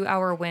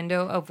 2-hour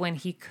window of when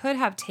he could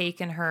have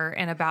taken her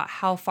and about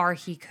how far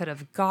he could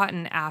have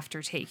gotten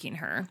after taking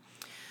her.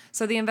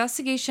 So the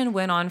investigation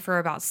went on for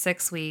about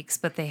 6 weeks,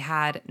 but they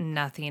had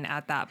nothing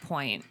at that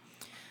point.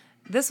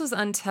 This was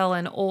until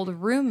an old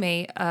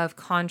roommate of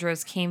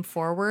Kondro's came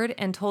forward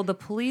and told the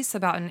police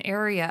about an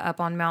area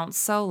up on Mount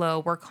Solo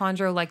where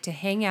Kondro liked to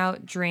hang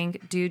out,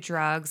 drink, do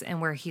drugs,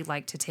 and where he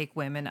liked to take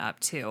women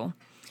up to.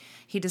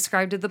 He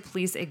described to the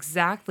police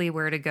exactly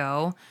where to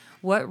go,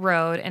 what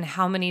road, and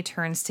how many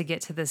turns to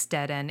get to this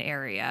dead-end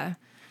area.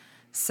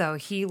 So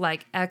he,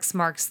 like, X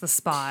marks the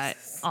spot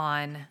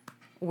on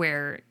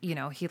where, you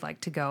know, he'd like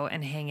to go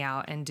and hang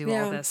out and do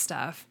all this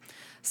stuff.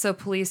 So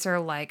police are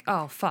like,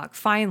 oh, fuck,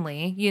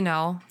 finally, you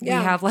know, we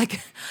have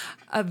like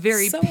a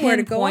very somewhere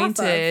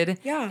pinpointed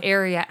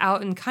area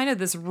out in kind of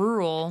this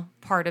rural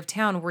part of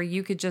town where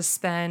you could just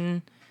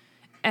spend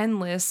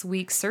endless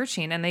weeks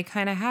searching. And they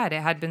kind of had.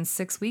 It had been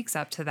 6 weeks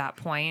up to that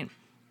point.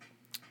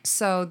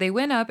 So they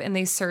went up and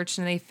they searched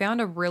and they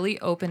found a really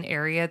open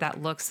area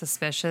that looked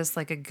suspicious,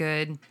 like a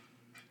good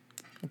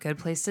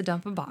place to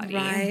dump a body.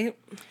 Right.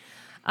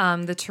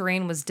 The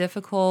terrain was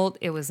difficult.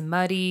 It was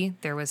muddy.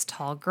 There was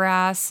tall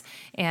grass.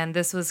 And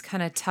this was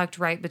kind of tucked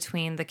right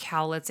between the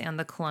Cowlitz and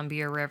the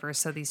Columbia River.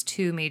 So these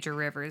two major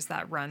rivers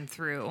that run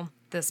through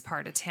this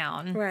part of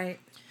town.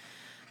 Right.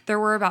 There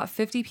were about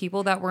 50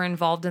 people that were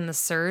involved in the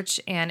search.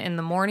 And in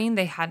the morning,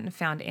 they hadn't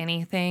found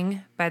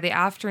anything. By the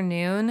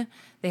afternoon,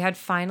 they had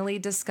finally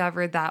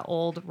discovered that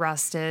old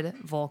rusted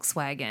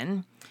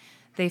Volkswagen.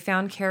 They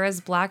found Kara's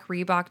black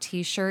Reebok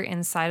t-shirt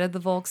inside of the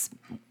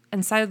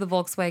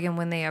Volkswagen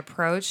when they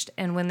approached,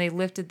 and when they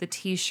lifted the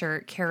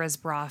t-shirt, Kara's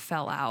bra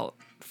fell out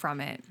from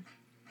it.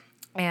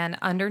 And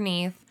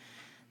underneath,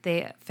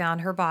 they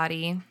found her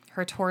body.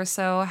 Her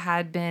torso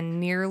had been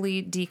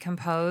nearly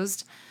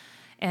decomposed,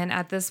 and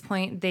at this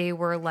point, they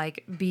were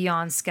like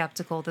beyond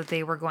skeptical that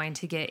they were going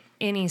to get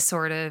any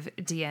sort of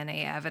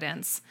DNA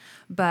evidence.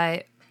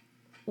 But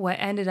what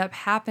ended up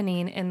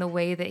happening in the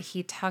way that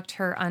he tucked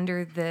her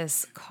under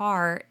this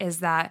car is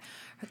that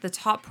the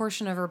top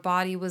portion of her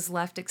body was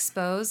left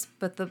exposed,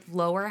 but the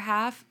lower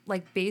half,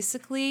 like,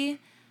 basically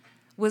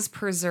was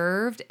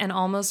preserved and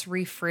almost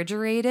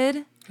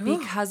refrigerated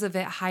because of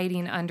it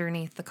hiding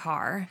underneath the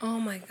car. Oh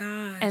my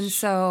gosh. And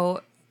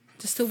so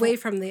Just away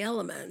from the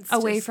elements.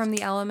 Away from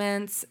the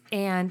elements.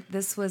 And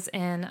this was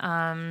in,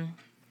 oh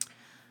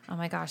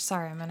my gosh,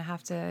 sorry, I'm going to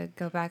have to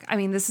go back. I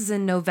mean, this is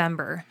in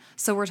November.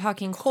 So we're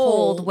talking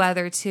cold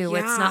weather too. Yeah.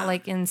 It's not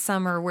like in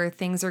summer where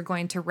things are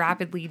going to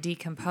rapidly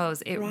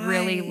decompose. It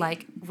really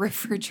like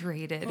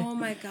refrigerated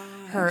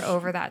her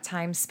over that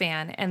time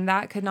span. And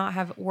that could not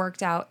have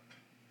worked out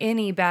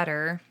any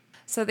better.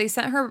 So they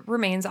sent her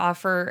remains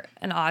off for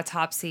an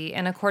autopsy,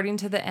 and according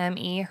to the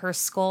ME, her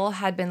skull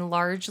had been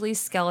largely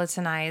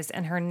skeletonized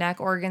and her neck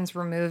organs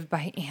removed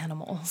by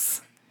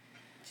animals.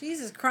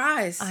 Jesus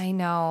Christ. I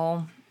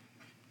know.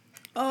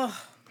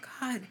 Oh,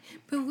 God.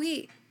 But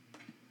wait,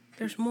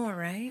 there's more,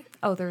 right?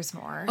 Oh, there's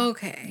more.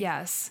 Okay.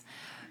 Yes.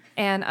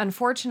 And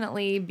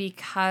unfortunately,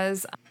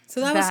 because...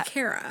 So that was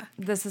Kara.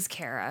 This is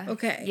Kara.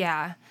 Okay.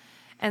 Yeah.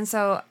 And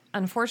so,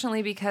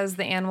 unfortunately, because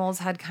the animals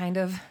had kind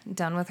of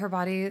done with her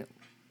body...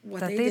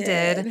 What they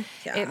did.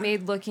 Yeah. It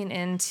made looking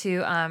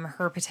into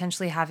her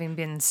potentially having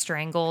been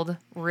strangled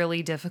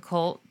really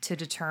difficult to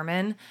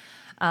determine.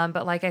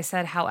 But like I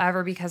said,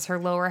 however, because her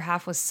lower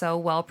half was so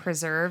well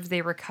preserved,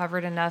 they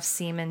recovered enough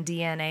semen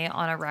DNA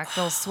on a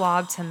rectal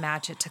swab to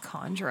match it to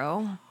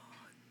Kondro.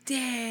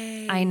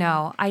 Dang. I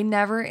know. I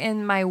never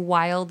in my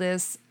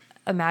wildest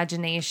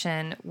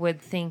imagination would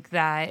think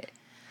that...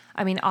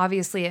 I mean,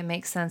 obviously it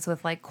makes sense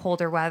with like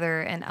colder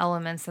weather and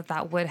elements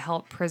that would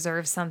help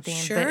preserve something.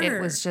 Sure. But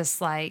it was just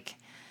like,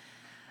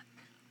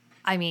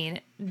 I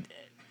mean,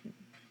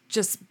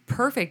 just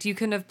perfect. You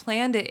couldn't have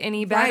planned it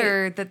any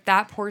better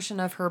that portion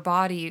of her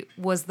body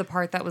was the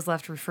part that was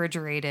left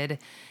refrigerated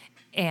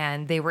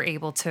and they were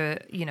able to,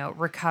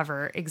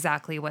 recover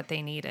exactly what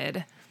they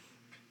needed.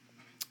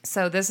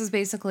 So this is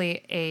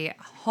basically a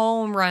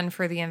home run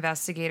for the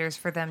investigators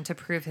for them to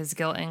prove his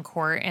guilt in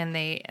court, and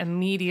they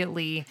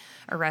immediately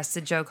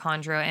arrested Joe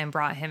Kondro and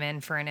brought him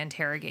in for an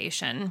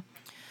interrogation.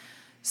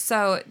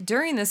 So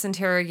during this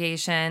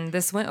interrogation,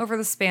 this went over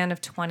the span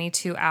of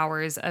 22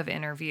 hours of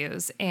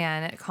interviews,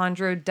 and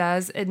Kondro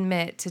does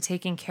admit to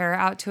taking Kara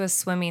out to a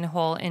swimming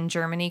hole in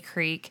Germany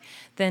Creek,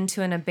 then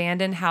to an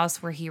abandoned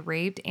house where he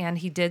raped and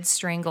he did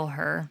strangle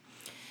her.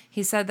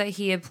 He said that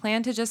he had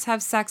planned to just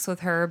have sex with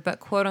her, but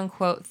quote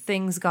unquote,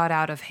 things got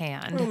out of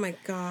hand. Oh my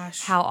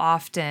gosh. How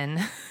often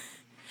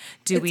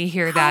do we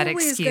hear that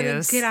excuse? It's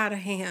always gonna get out of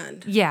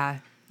hand.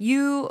 Yeah.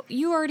 You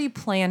already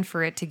planned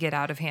for it to get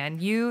out of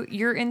hand.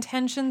 Your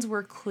intentions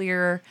were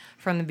clear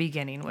from the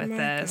beginning with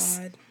this.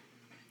 God.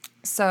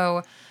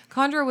 So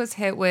Kondro was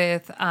hit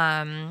with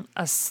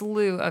a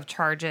slew of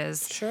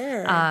charges.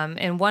 Sure.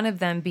 And one of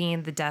them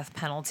being the death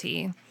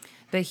penalty.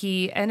 But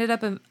he ended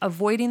up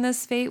avoiding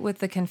this fate with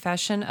the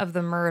confession of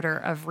the murder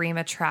of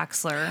Rima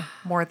Traxler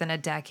more than a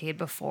decade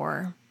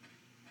before.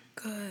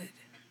 Good.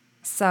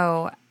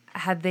 So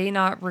had they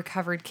not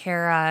recovered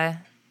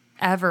Kara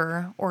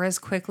ever or as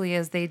quickly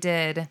as they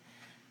did,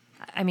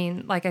 I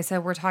mean, like I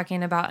said, we're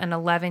talking about an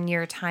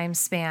 11-year time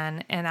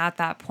span. And at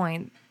that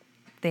point,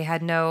 they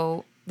had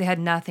nothing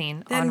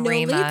on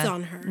Rima. Leads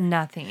on her.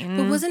 Nothing.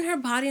 But wasn't her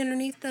body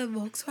underneath the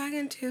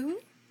Volkswagen too?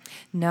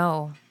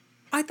 No.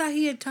 I thought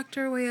he had tucked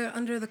her away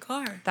under the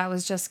car. That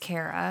was just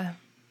Kara.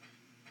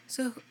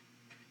 So,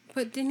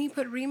 but didn't he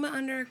put Rima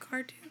under a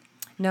car too?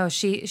 No,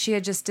 she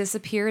had just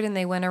disappeared, and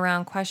they went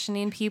around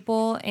questioning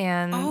people,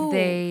 and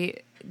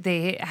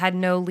they had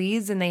no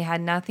leads, and they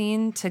had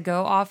nothing to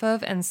go off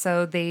of, and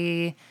so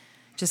they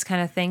just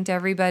kind of thanked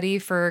everybody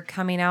for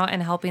coming out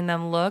and helping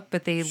them look,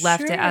 but they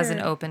left it as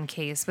an open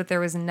case. But there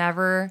was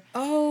never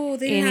they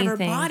didn't have her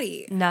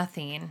body.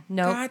 Nothing.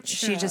 Nope. Gotcha.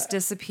 She just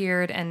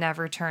disappeared and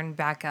never turned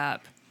back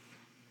up.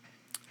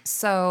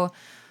 So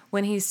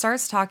when he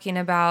starts talking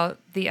about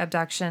the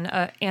abduction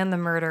and the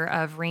murder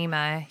of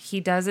Rima, he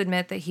does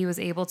admit that he was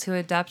able to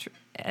abduct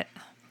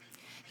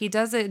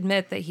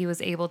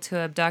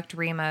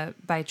Rima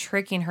by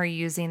tricking her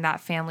using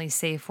that family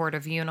safe word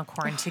of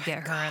unicorn to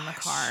get her in the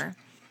car.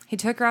 He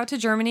took her out to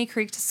Germany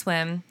Creek to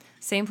swim,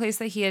 same place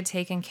that he had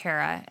taken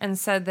Kara, and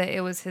said that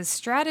it was his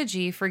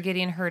strategy for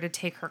getting her to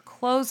take her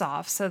clothes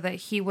off so that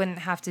he wouldn't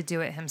have to do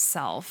it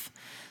himself.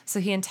 So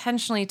he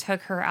intentionally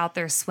took her out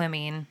there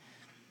swimming,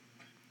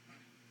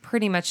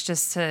 pretty much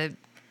just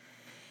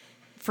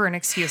for an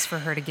excuse for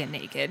her to get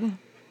naked,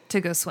 to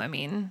go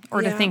swimming,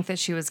 or to think that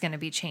she was going to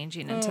be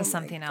changing into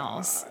something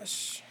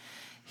else.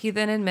 He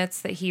then admits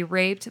that he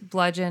raped,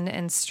 bludgeoned,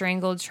 and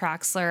strangled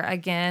Traxler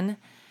again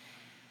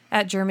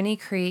at Germany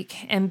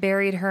Creek and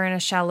buried her in a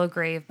shallow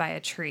grave by a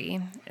tree.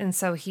 And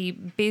so he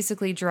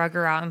basically drug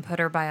her out and put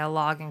her by a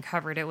log and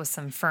covered it with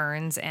some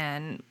ferns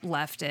and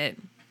left it.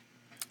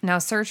 Now,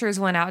 searchers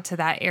went out to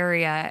that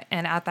area,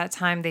 and at that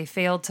time, they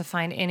failed to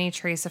find any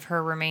trace of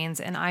her remains,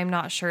 and I'm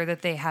not sure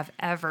that they have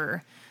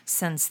ever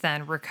since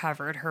then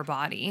recovered her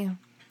body.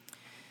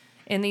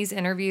 In these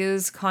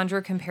interviews,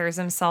 Kondro compares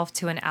himself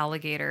to an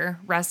alligator,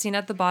 resting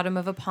at the bottom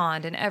of a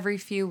pond, and every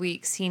few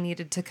weeks he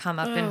needed to come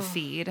up and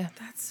feed.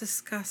 That's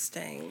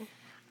disgusting.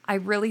 I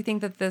really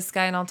think that this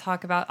guy, and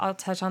I'll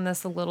touch on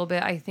this a little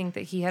bit, I think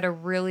that he had a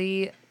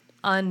really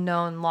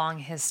unknown long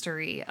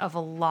history of a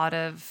lot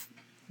of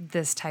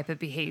this type of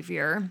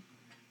behavior.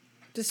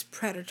 Just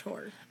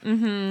predator.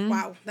 Mm-hmm.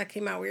 Wow, that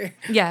came out weird.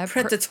 Yeah.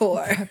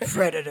 Predator.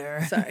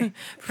 Predator. Sorry.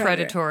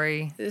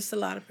 Predatory. There's a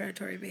lot of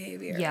predatory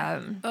behavior.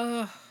 Yeah.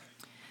 Ugh.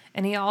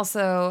 And he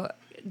also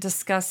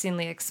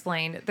disgustingly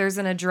explained there's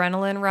an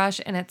adrenaline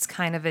rush and it's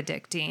kind of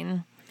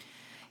addicting.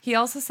 He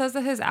also says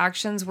that his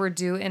actions were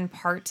due in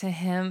part to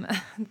him.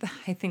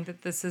 I think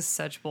that this is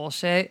such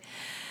bullshit.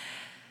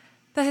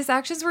 That his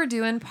actions were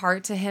due in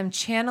part to him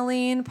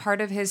channeling part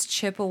of his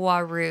Chippewa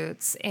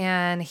roots.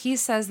 And he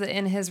says that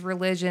in his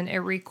religion, it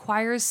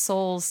requires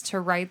souls to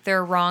right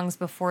their wrongs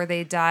before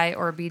they die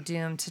or be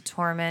doomed to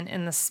torment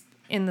in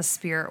the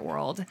spirit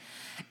world.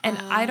 And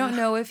I don't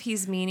know if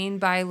he's meaning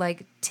by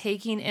like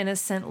taking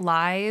innocent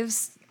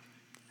lives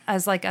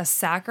as like a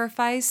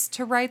sacrifice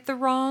to right the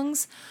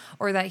wrongs,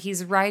 or that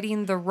he's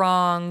righting the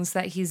wrongs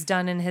that he's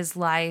done in his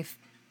life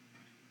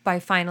by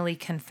finally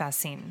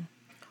confessing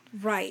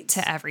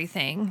to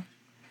everything.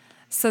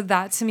 So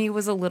that to me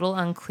was a little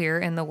unclear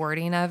in the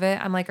wording of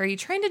it. I'm like, are you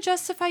trying to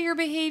justify your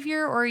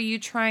behavior, or are you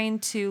trying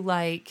to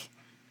like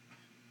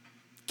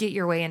get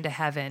your way into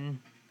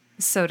heaven,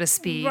 so to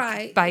speak,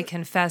 by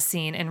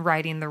confessing and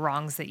righting the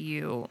wrongs that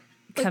you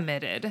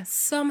committed?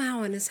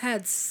 Somehow in his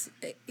head,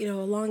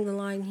 along the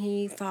line,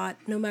 he thought,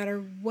 no matter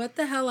what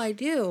the hell I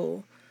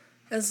do,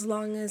 as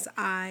long as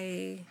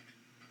I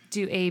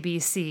do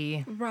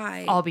ABC,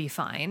 I'll be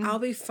fine. I'll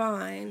be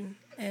fine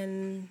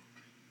and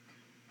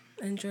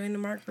enjoying the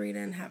margarita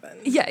in heaven.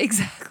 Yeah,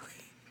 exactly.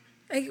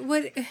 Like,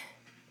 what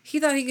he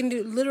thought he can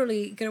do,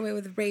 literally get away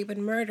with rape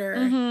and murder.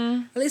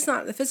 Mm-hmm. At least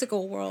not in the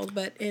physical world,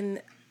 but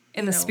in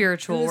the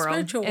spiritual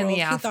world, in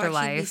the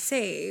afterlife, he'd be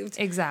saved.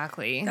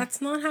 Exactly.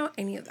 That's not how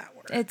any of that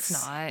works. It's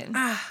not.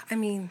 I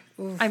mean,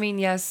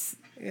 yes.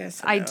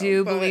 Yes, I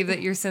do believe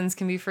that your sins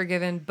can be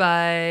forgiven,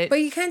 but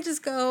you can't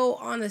just go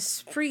on a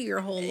spree your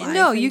whole life.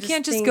 No, you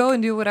can't just go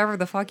and do whatever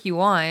the fuck you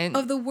want.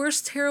 Of the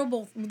worst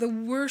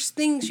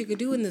things you could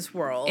do in this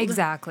world.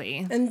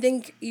 Exactly. And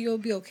think you'll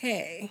be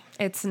okay.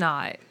 It's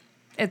not.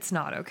 It's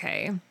not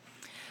okay.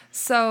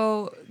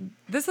 So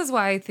this is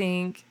why I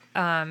think,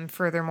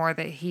 furthermore,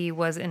 that he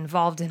was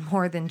involved in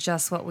more than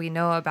just what we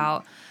know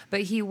about.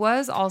 But he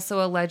was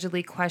also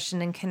allegedly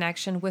questioned in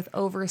connection with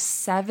over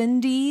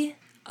 70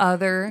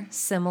 other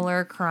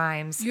similar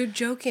crimes. You're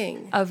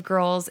joking. Of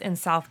girls in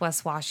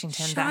Southwest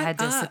Washington that had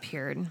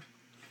disappeared.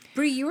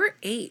 Brie, you were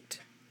 8.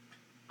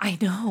 I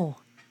know.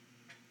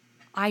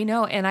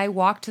 And I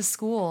walked to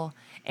school,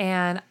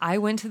 and I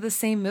went to the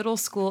same middle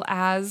school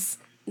as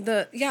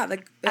the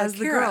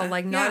girl,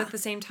 like not at the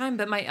same time,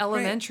 but my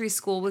elementary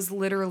school was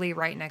literally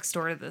right next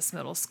door to this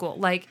middle school.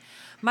 Like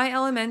my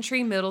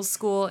elementary, middle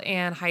school,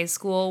 and high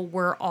school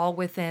were all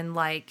within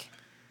like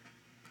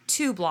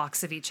 2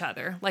 blocks of each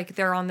other. Like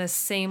they're on this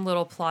same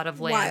little plot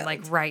of land,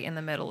 like right in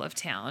the middle of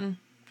town.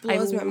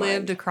 Blows I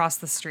lived across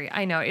the street.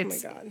 I know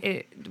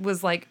it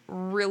was like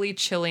really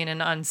chilling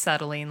and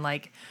unsettling,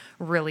 like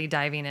really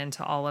diving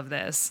into all of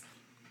this.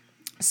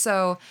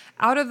 So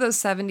out of those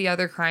 70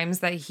 other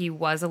crimes that he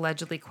was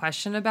allegedly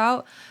questioned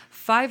about,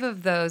 5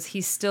 of those he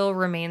still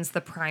remains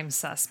the prime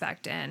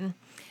suspect in.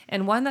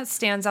 And one that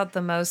stands out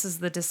the most is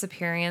the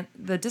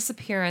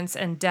disappearance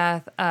and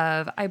death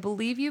of, I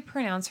believe you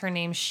pronounce her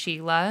name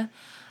Sheila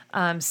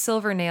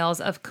Silvernails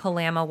of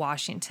Kalama,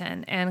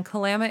 Washington. And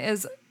Kalama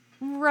is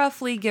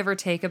roughly, give or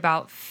take,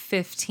 about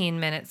 15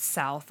 minutes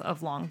south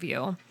of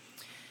Longview.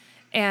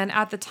 And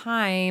at the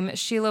time,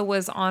 Sheila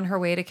was on her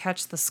way to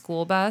catch the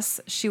school bus.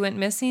 She went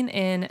missing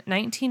in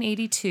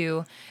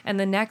 1982, and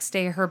the next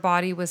day her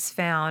body was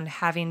found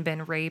having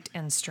been raped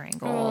and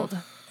strangled.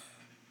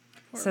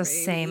 So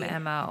same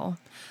MO.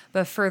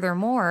 But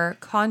furthermore,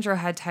 Kondro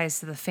had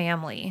ties to the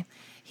family.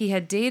 He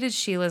had dated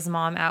Sheila's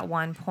mom at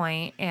one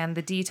point, and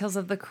the details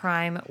of the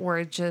crime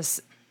were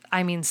just,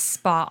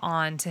 spot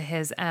on to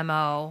his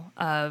MO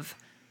of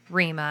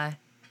Rima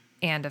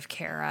and of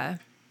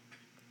Kara.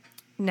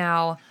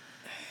 Now,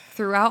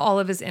 throughout all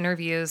of his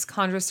interviews,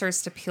 Kondro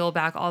starts to peel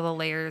back all the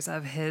layers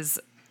of his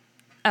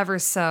ever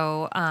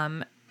so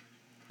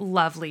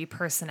lovely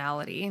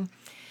personality.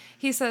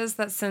 He says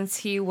that since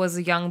he was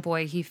a young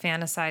boy, he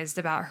fantasized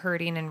about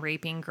hurting and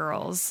raping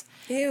girls.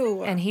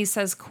 Ew. And he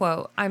says,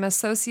 quote, "I'm a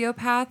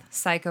psychopath.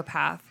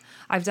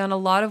 I've done a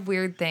lot of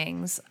weird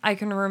things. I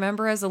can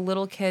remember as a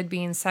little kid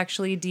being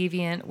sexually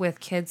deviant with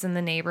kids in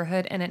the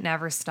neighborhood, and it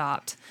never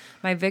stopped.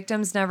 My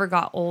victims never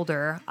got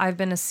older. I've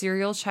been a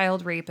serial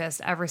child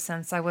rapist ever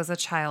since I was a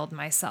child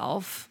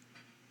myself."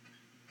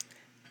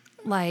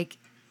 Like,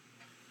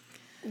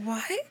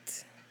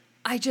 what?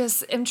 I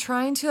just am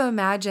trying to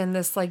imagine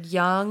this like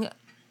young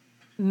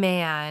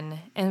man,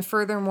 and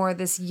furthermore,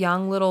 this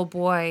young little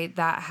boy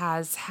that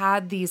has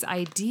had these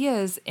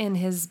ideas in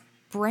his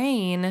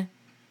brain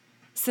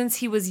since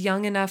he was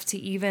young enough to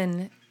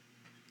even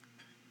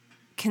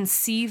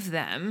conceive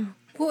them.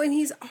 Well, and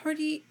he's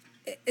already,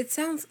 it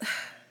sounds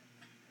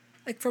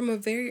like from a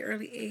very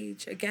early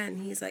age, again,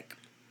 he's like,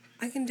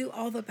 I can do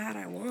all the bad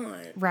I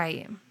want.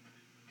 Right.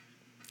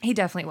 He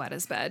definitely wet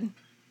his bed.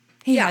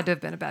 He had to have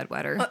been a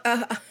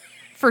bedwetter.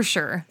 For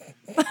sure.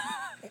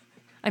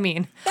 I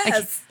mean,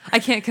 Yes. I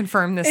can't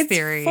confirm this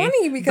theory. It's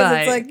funny because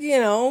it's like, you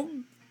know,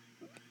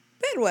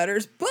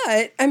 bedwetters.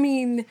 But, I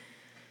mean,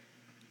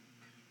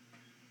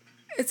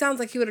 it sounds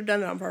like he would have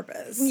done it on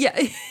purpose. Yeah,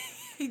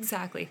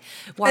 exactly.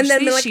 Wash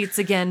these sheets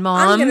again,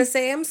 Mom. I'm going to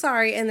say I'm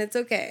sorry, and it's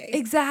okay.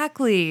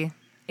 Exactly.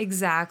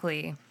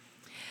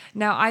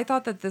 Now, I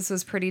thought that this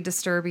was pretty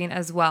disturbing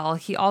as well.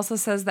 He also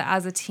says that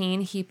as a teen,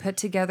 he put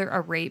together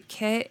a rape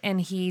kit and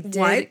he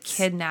did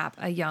kidnap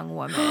a young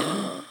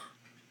woman.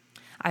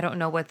 I don't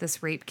know what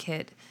this rape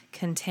kit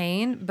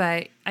contained,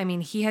 but I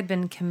mean, he had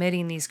been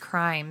committing these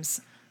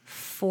crimes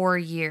for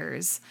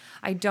years.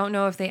 I don't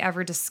know if they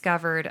ever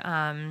discovered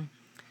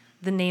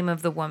the name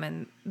of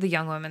the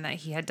young woman that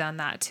he had done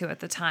that to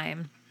at the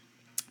time.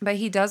 But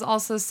he does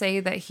also say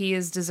that he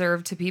is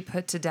deserved to be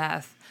put to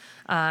death.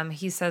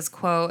 He says,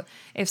 quote,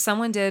 if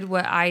someone did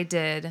what I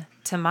did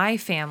to my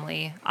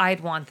family, I'd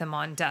want them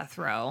on death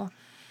row.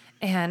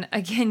 And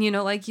again, you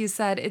know, like you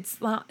said, it's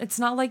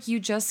not like you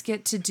just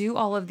get to do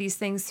all of these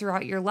things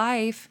throughout your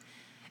life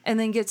and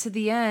then get to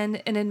the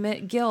end and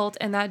admit guilt.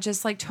 And that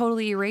just like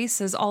totally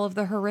erases all of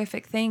the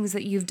horrific things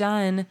that you've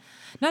done,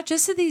 not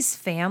just to these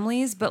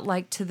families, but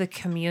like to the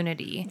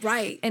community.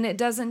 Right. And it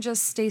doesn't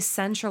just stay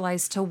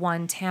centralized to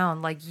one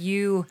town. Like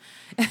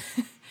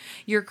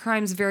your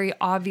crimes very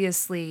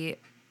obviously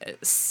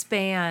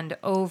spanned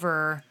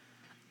over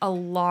a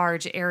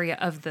large area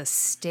of the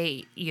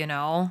state, you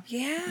know?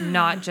 Yeah.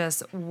 Not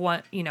just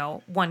one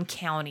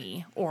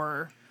county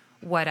or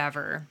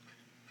whatever.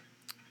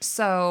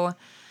 So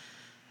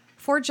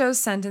for Joe's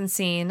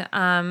sentencing,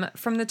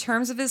 from the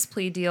terms of his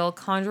plea deal,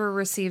 Kondro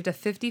received a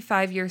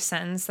 55-year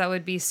sentence that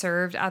would be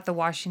served at the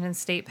Washington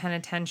State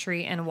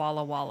Penitentiary in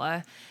Walla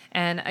Walla.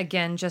 And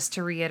again, just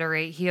to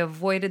reiterate, he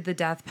avoided the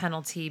death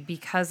penalty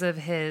because of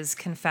his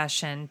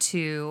confession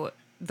to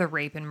the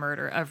rape and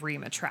murder of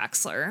Rima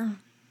Traxler.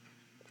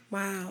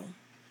 Wow.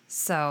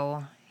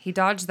 So he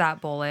dodged that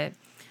bullet.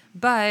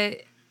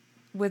 But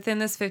within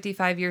this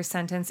 55-year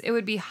sentence, it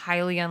would be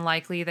highly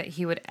unlikely that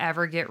he would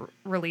ever get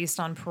released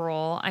on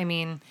parole. I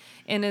mean,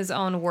 in his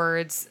own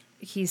words,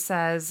 he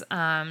says,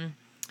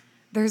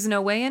 there's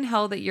no way in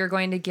hell that you're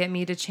going to get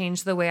me to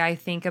change the way I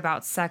think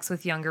about sex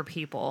with younger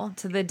people.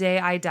 To the day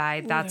I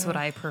died, that's what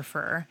I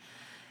prefer.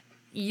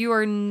 You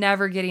are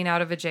never getting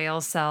out of a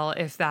jail cell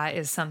if that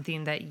is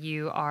something that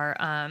you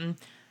are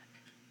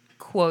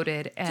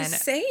quoted and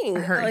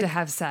heard to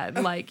have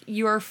said. Like,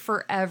 you are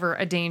forever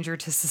a danger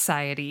to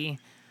society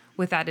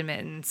with that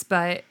admittance.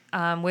 But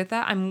with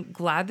that, I'm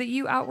glad that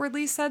you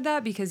outwardly said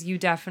that because you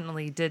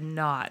definitely did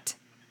not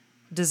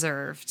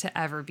deserve to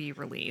ever be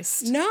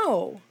released.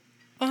 No.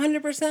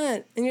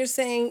 100%. And you're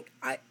saying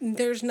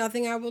there's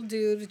nothing I will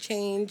do to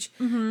change,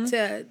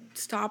 to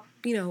stop,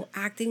 you know,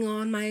 acting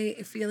on my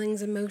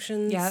feelings,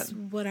 emotions,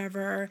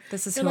 whatever.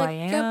 This is who I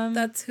am. Yep,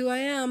 that's who I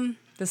am.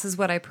 This is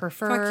what I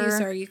prefer. Fuck you,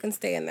 sir. You can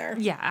stay in there.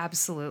 Yeah,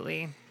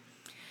 absolutely.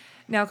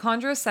 Now,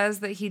 Kondro says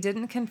that he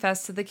didn't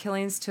confess to the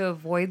killings to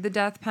avoid the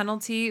death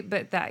penalty,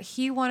 but that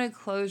he wanted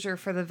closure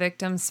for the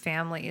victims'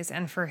 families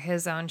and for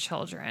his own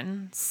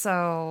children.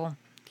 So...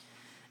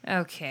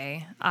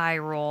 okay, eye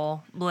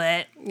roll.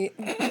 Blech.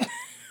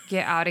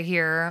 Get out of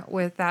here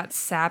with that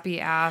sappy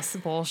ass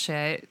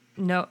bullshit.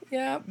 No,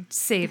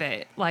 save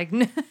it. Like,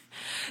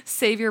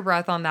 save your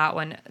breath on that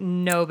one.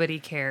 Nobody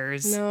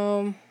cares.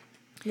 No,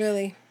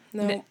 really,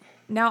 no.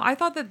 Now, I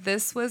thought that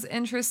this was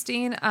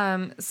interesting.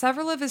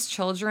 Several of his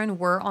children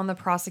were on the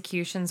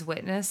prosecution's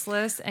witness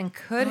list and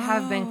could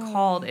have been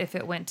called if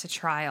it went to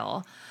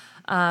trial.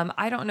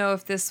 I don't know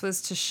if this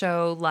was to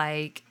show,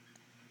 like,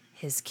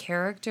 his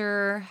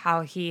character,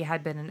 how he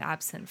had been an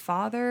absent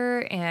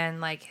father,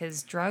 and like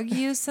his drug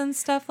use and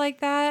stuff like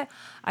that.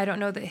 I don't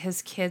know that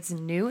his kids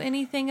knew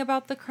anything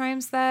about the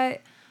crimes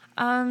that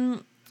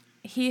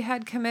he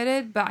had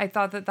committed, but I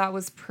thought that that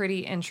was pretty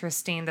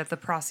interesting that the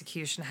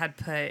prosecution had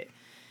put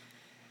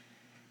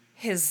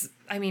his,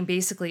 I mean,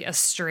 basically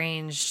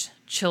estranged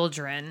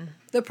children.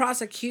 The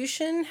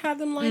prosecution had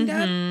them lined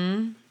up?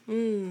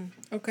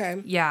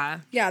 Okay. Yeah.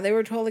 Yeah, they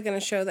were totally going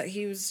to show that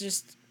he was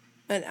just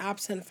an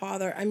absent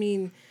father. I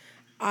mean,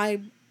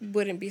 I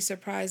wouldn't be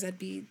surprised. I'd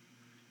be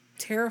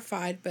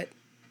terrified, but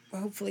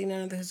hopefully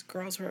none of those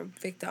girls were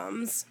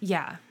victims.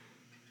 Yeah,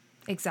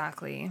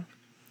 exactly.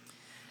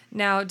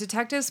 Now,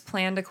 detectives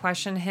plan to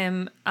question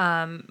him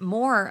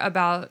more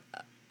about...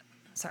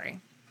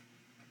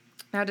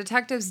 Now,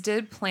 detectives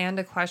did plan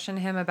to question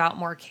him about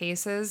more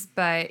cases,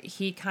 but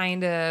he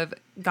kind of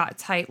got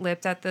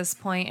tight-lipped at this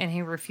point, and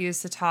he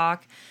refused to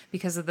talk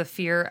because of the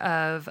fear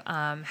of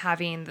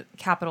having the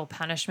capital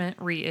punishment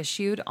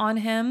reissued on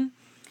him.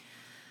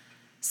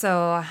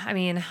 So, I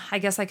mean, I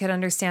guess I could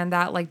understand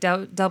that. Like,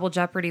 double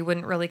jeopardy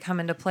wouldn't really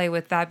come into play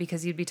with that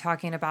because you'd be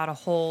talking about a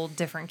whole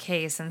different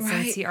case. And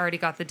since he already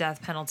got the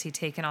death penalty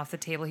taken off the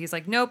table, he's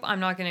like, nope, I'm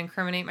not going to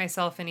incriminate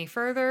myself any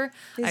further.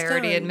 I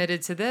already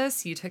admitted to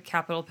this. You took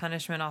capital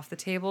punishment off the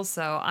table,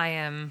 so I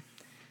am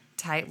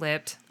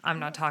tight-lipped. I'm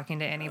not talking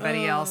to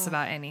anybody else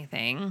about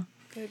anything.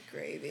 Good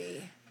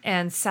gravy.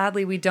 And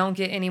sadly, we don't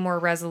get any more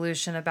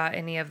resolution about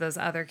any of those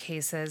other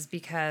cases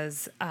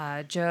because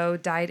Joe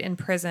died in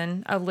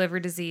prison of liver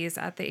disease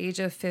at the age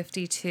of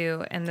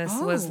 52. And this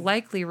was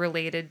likely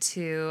related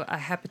to a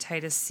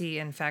hepatitis C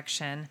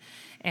infection.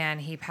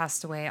 And he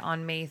passed away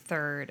on May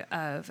 3rd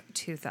of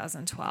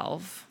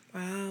 2012.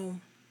 Wow.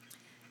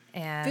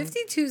 And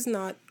 52 is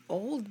not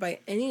old by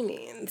any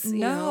means.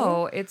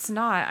 No, it's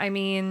not. I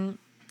mean,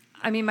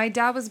 my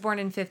dad was born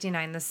in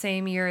 59, the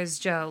same year as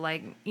Joe.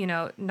 Like,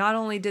 not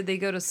only did they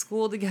go to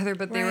school together,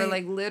 but they were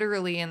like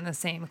literally in the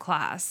same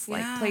class,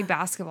 like played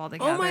basketball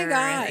together. Oh my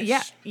gosh.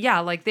 And yeah,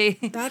 like they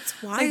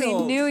That's wild. Like they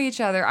knew each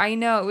other. I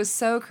know, it was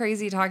so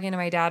crazy talking to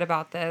my dad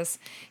about this.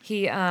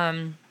 He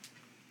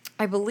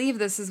I believe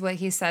this is what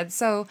he said.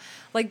 So,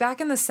 like back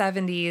in the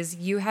 70s,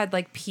 you had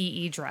like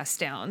PE dress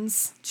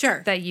downs.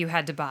 Sure. That you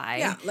had to buy.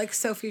 Yeah, like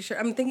Sophie shirt.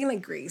 I'm thinking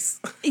like Grease.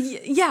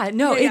 Exactly.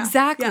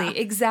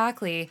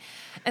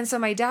 And so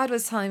my dad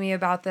was telling me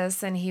about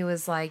this, and he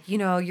was like,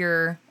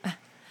 your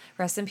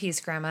rest in peace,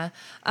 Grandma.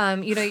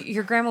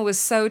 Your grandma was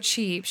so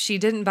cheap. She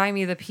didn't buy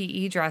me the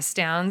PE dress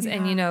downs,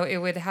 and it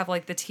would have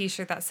like the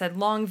T-shirt that said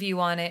Longview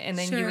on it, and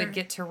then you would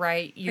get to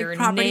write your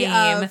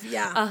name.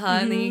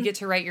 And then you get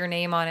to write your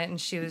name on it. And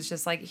she was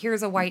just like,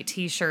 "Here's a white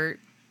T-shirt.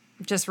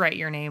 Just write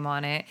your name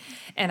on it."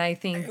 And I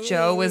think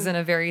Joe was in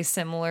a very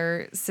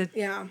similar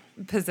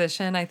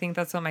position. I think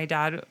that's what my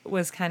dad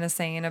was kind of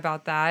saying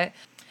about that.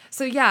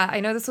 So yeah,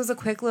 I know this was a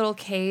quick little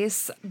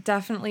case,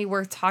 definitely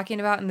worth talking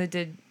about in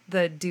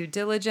the due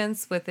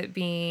diligence with it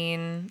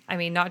being,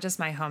 not just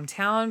my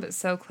hometown, but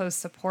so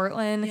close to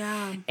Portland.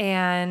 Yeah.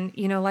 And,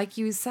 like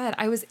you said,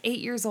 I was 8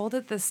 years old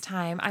at this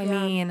time. I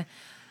mean,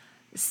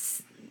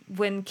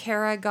 when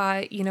Kara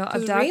got,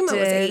 abducted. Rima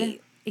was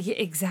 8. Yeah,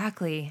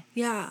 exactly.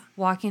 Yeah.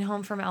 Walking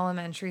home from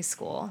elementary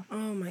school.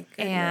 Oh my goodness.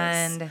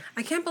 And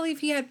I can't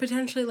believe he had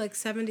potentially like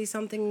 70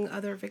 something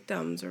other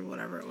victims or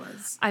whatever it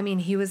was.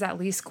 He was at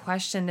least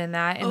questioned in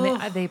that.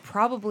 And they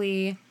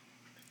probably,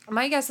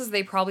 my guess is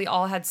they probably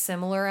all had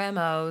similar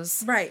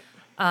MOs. Right.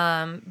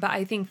 But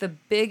I think the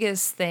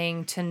biggest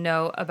thing to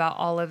note about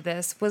all of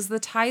this was the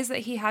ties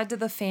that he had to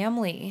the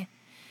family.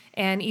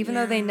 And even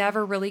though they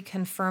never really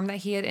confirmed that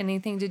he had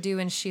anything to do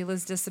in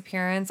Sheila's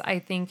disappearance, I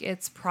think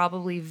it's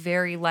probably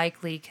very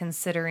likely,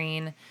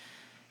 considering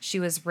she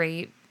was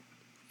raped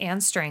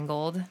and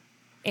strangled,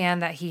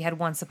 and that he had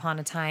once upon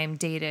a time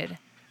dated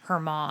her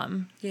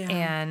mom. Yeah.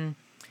 And,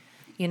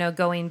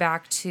 going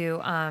back to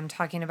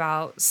talking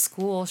about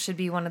school should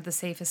be one of the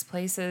safest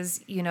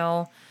places,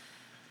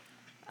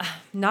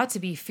 not to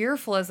be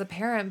fearful as a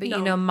parent,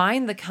 but,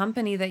 mind the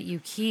company that you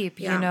keep,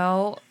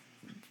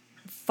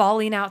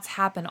 falling outs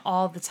happen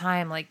all the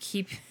time. Like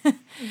keep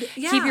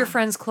your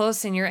friends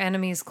close and your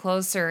enemies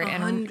closer,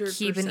 and 100%.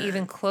 keep an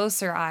even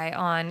closer eye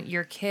on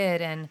your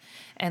kid, and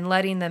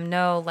letting them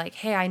know, like,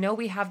 hey, I know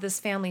we have this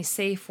family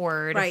safe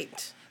word,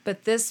 right?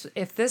 But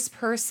if this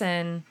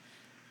person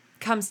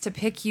comes to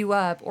pick you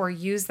up or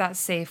use that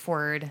safe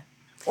word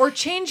or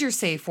change your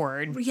safe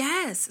word.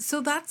 Yes. So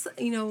that's,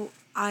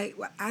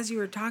 as you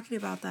were talking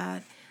about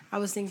that, I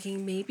was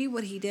thinking maybe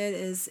what he did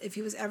is if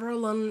he was ever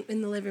alone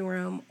in the living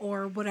room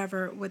or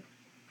whatever with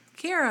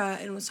Kara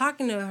and was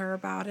talking to her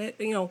about it,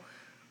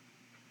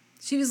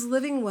 she was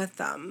living with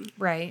them.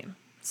 Right.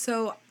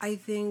 So I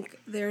think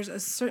there's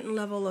a certain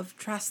level of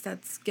trust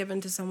that's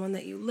given to someone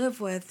that you live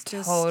with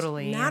just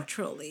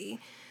naturally.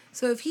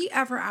 So if he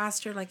ever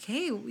asked her like,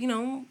 hey,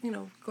 going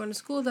to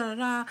school,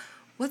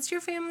 what's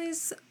your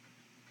family's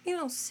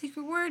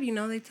secret word,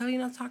 they tell you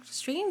not to talk to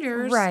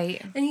strangers.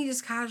 Right. And he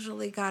just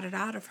casually got it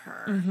out of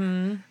her.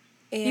 Mm-hmm.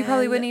 And you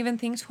probably wouldn't even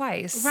think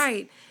twice.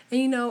 Right.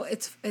 And,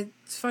 it's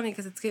funny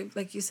because it's,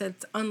 like you said,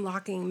 it's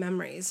unlocking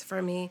memories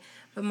for me.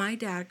 But my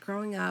dad,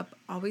 growing up,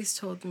 always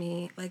told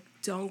me, like,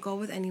 don't go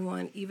with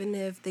anyone, even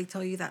if they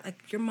tell you that,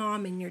 like, your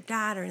mom and your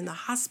dad are in the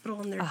hospital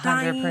and they're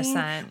 100%.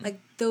 Dying. Like,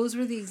 those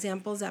were the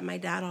examples that my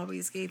dad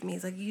always gave me.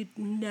 He's like, you'd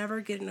never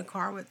get in a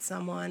car with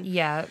someone.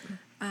 Yeah.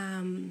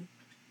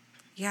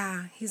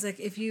 Yeah, he's like,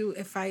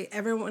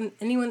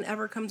 anyone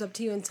ever comes up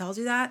to you and tells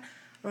you that,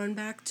 run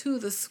back to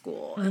the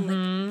school and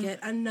like get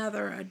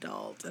another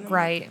adult. And I'm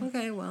right. Like,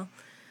 okay, well,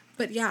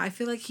 but yeah, I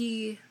feel like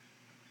he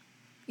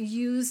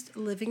used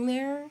living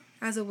there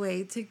as a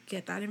way to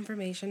get that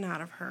information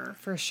out of her.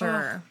 For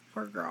sure. Oh,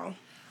 poor girl.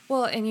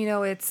 Well, and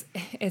it's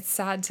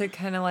sad to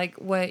kind of like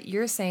what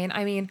you're saying.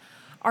 I mean,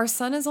 our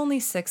son is only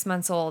 6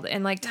 months old,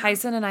 and like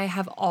Tyson and I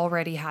have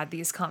already had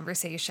these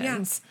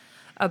conversations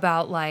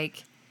about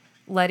like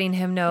letting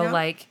him know,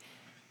 like,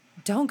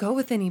 don't go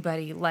with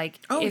anybody. Like,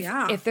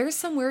 if there's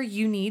somewhere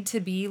you need to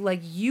be,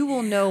 like, you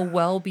will know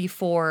well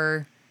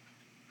before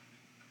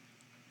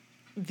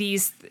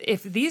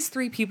if these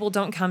 3 people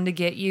don't come to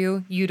get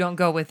you, you don't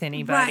go with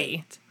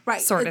anybody. Right.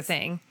 Sort of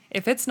thing.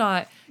 If it's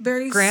not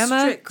very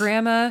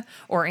grandma,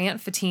 or Aunt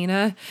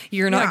Fatina,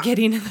 you're not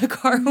getting in the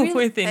car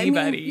with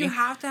anybody. You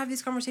have to have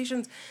these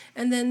conversations.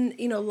 And then,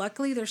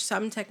 luckily there's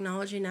some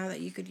technology now that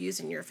you could use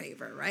in your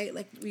favor, right?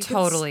 Like we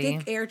could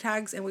stick air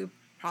tags, and we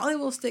probably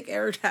will stick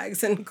air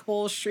tags in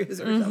Cole's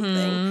shoes or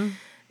something.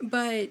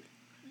 But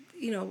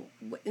you know,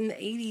 in the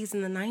 80s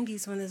and the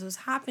 90s when this was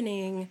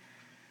happening,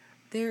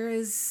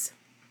 none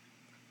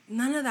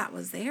of that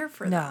was there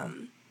for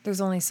them.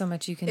 There's only so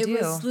much you can do.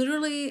 It was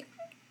literally,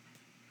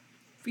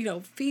 you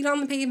know, feet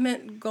on the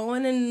pavement,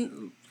 going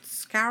and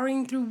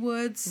scouring through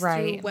woods,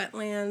 through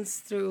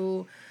wetlands,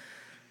 through,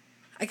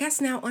 I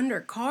guess now under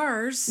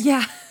cars.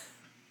 Yeah.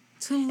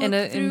 To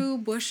look through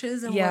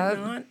bushes and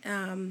whatnot.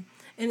 And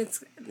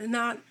it's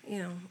not, you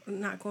know,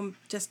 not going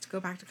just to go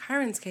back to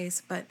Kyron's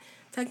case, but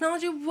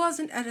technology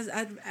wasn't as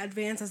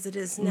advanced as it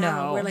is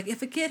now. No. Where, like,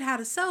 if a kid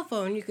had a cell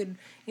phone, you could,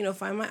 you know,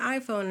 find my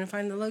iPhone and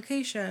find the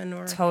location.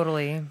 Or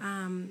totally.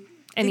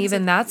 And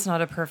even that's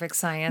not a perfect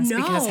science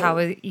because how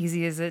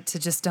easy is it to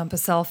just dump a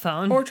cell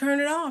phone? Or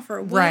turn it off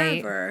or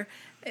whatever.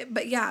 Right.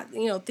 But yeah,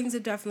 you know, things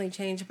have definitely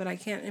changed, but I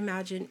can't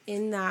imagine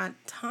in that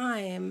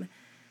time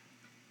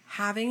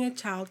having a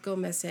child go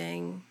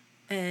missing,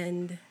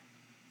 and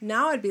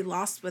now I'd be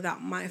lost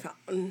without my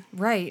phone.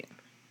 Right.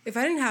 If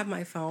I didn't have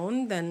my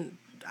phone, then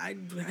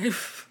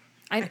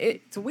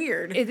it's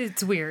weird.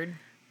 It's weird.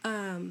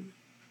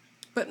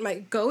 But my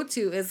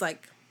go-to is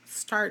like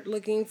start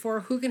looking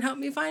for who can help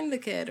me find the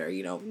kid, or,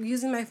 you know,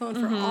 using my phone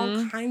for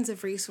all kinds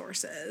of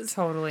resources.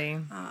 Totally.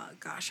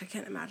 Gosh, I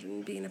can't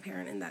imagine being a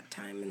parent in that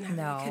time and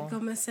having a kid go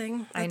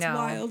missing. That's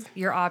wild.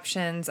 Your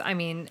options, I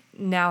mean,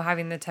 now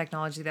having the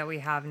technology that we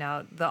have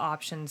now, the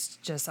options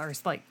just are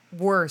like,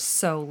 we're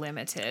so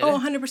limited. Oh,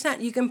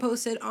 100%. You can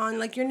post it on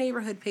like your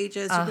neighborhood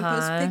pages. You can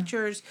post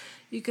pictures.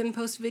 You can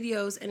post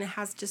videos, and it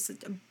has just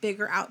a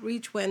bigger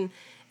outreach, when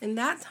in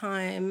that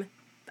time,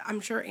 I'm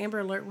sure Amber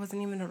Alert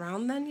wasn't even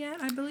around then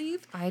yet, I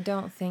believe. I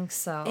don't think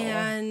so.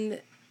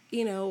 And,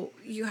 you know,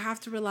 you have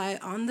to rely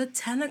on the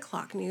 10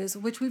 o'clock news,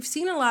 which we've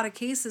seen a lot of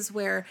cases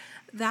where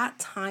that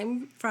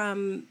time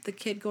from the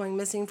kid going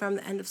missing from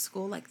the end of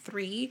school, like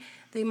 3,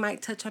 they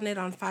might touch on it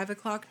on 5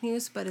 o'clock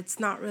news, but it's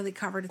not really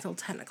covered until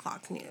 10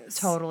 o'clock news.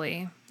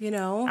 Totally. You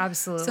know?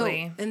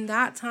 Absolutely. So, and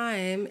that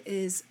time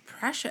is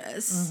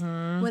precious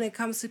when it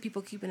comes to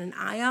people keeping an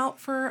eye out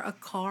for a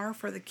car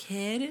for the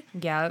kid.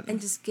 Yep.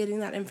 And just getting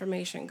that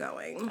information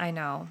going. I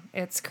know.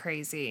 It's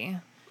crazy.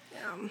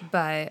 Yeah.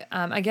 But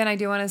again, I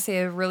do want to say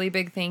a really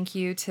big thank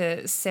you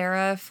to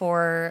Sarah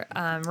for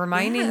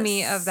reminding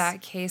me of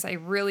that case. I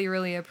really,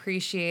 really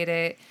appreciate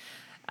it.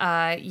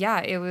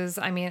 It was,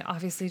 I mean,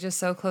 obviously just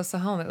so close to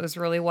home. It was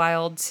really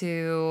wild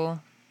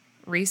to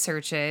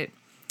research it.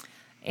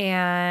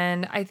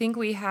 And I think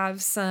we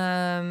have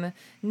some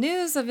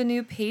news of a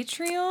new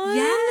Patreon.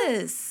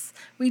 Yes,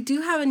 we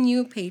do have a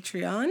new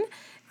Patreon.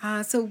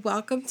 So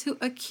welcome to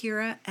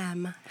Akira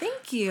M.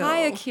 Thank you. Hi,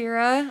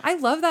 Akira. I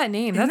love that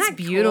name. Isn't That's that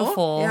beautiful.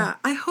 Cool? Yeah,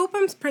 I hope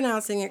I'm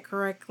pronouncing it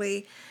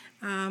correctly.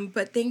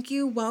 But thank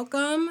you.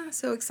 Welcome.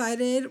 So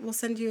excited. We'll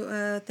send you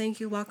a thank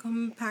you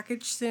welcome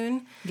package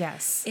soon.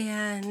 Yes.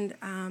 And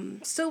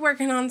still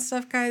working on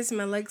stuff, guys.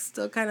 My leg's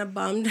still kind of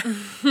bummed.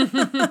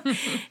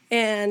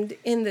 And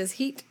in this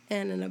heat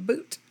and in a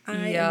boot,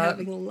 I am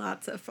having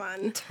lots of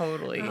fun.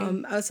 Totally.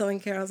 I was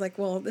telling Kara, I was like,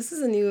 well, this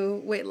is a new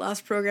weight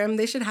loss program.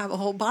 They should have a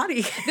whole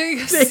body.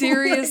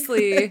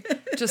 Seriously.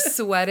 Just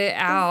sweat it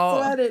out.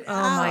 Sweat it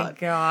out. Oh my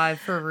God.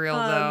 For real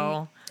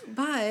though.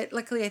 But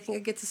luckily, I think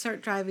I get to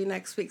start driving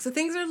next week. So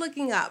things are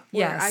looking up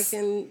where I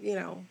can, you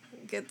know,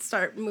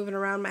 start moving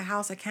around my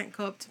house. I can't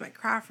go up to my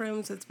craft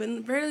room, so it's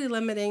been really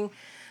limiting.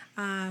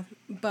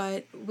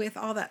 But with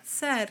all that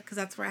said, because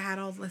that's where I had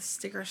all the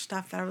sticker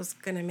stuff that I was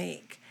going to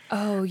make.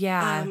 Oh,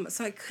 yeah.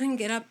 So I couldn't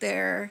get up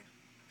there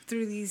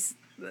through these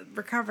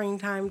recovering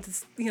time to,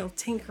 you know,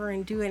 tinker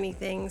and do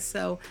anything.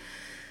 So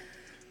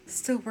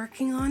still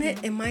working on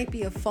it. It might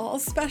be a fall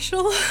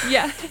special.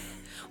 Yeah.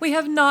 We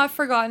have not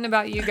forgotten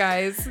about you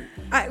guys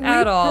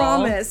at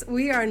all. We promise.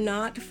 We are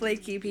not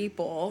flaky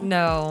people.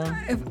 No.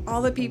 If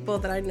all the people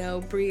that I know,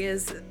 Brii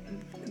is,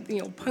 you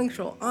know,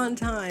 punctual, on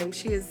time.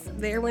 She is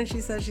there when she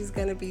says she's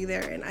going to be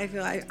there. And I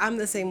feel I'm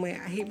the same way.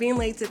 I hate being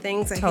late to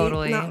things. I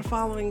hate not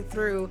following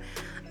through.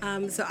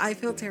 So I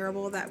feel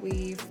terrible that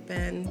we've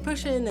been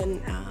pushing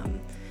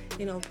and,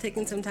 you know,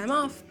 taking some time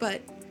off.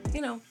 But, you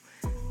know,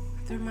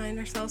 to remind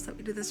ourselves that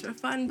we do this for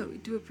fun, but we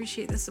do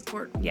appreciate the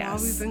support while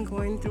we've been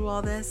going through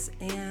all this,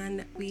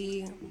 and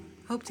we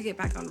hope to get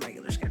back on a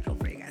regular schedule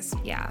for you guys.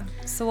 Yeah.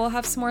 So we'll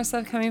have some more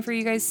stuff coming for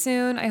you guys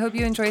soon. I hope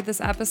you enjoyed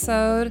this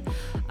episode.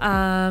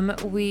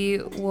 We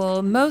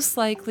will most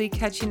likely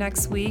catch you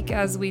next week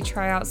as we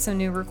try out some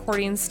new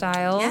recording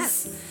styles.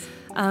 Yes.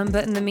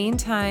 But in the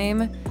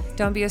meantime,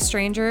 don't be a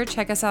stranger.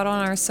 Check us out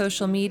on our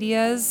social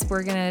medias.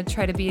 We're going to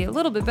try to be a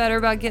little bit better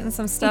about getting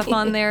some stuff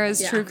on there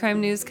as true crime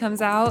news comes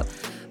out.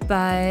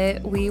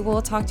 But we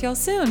will talk to y'all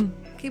soon.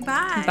 Okay,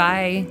 bye.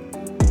 Bye.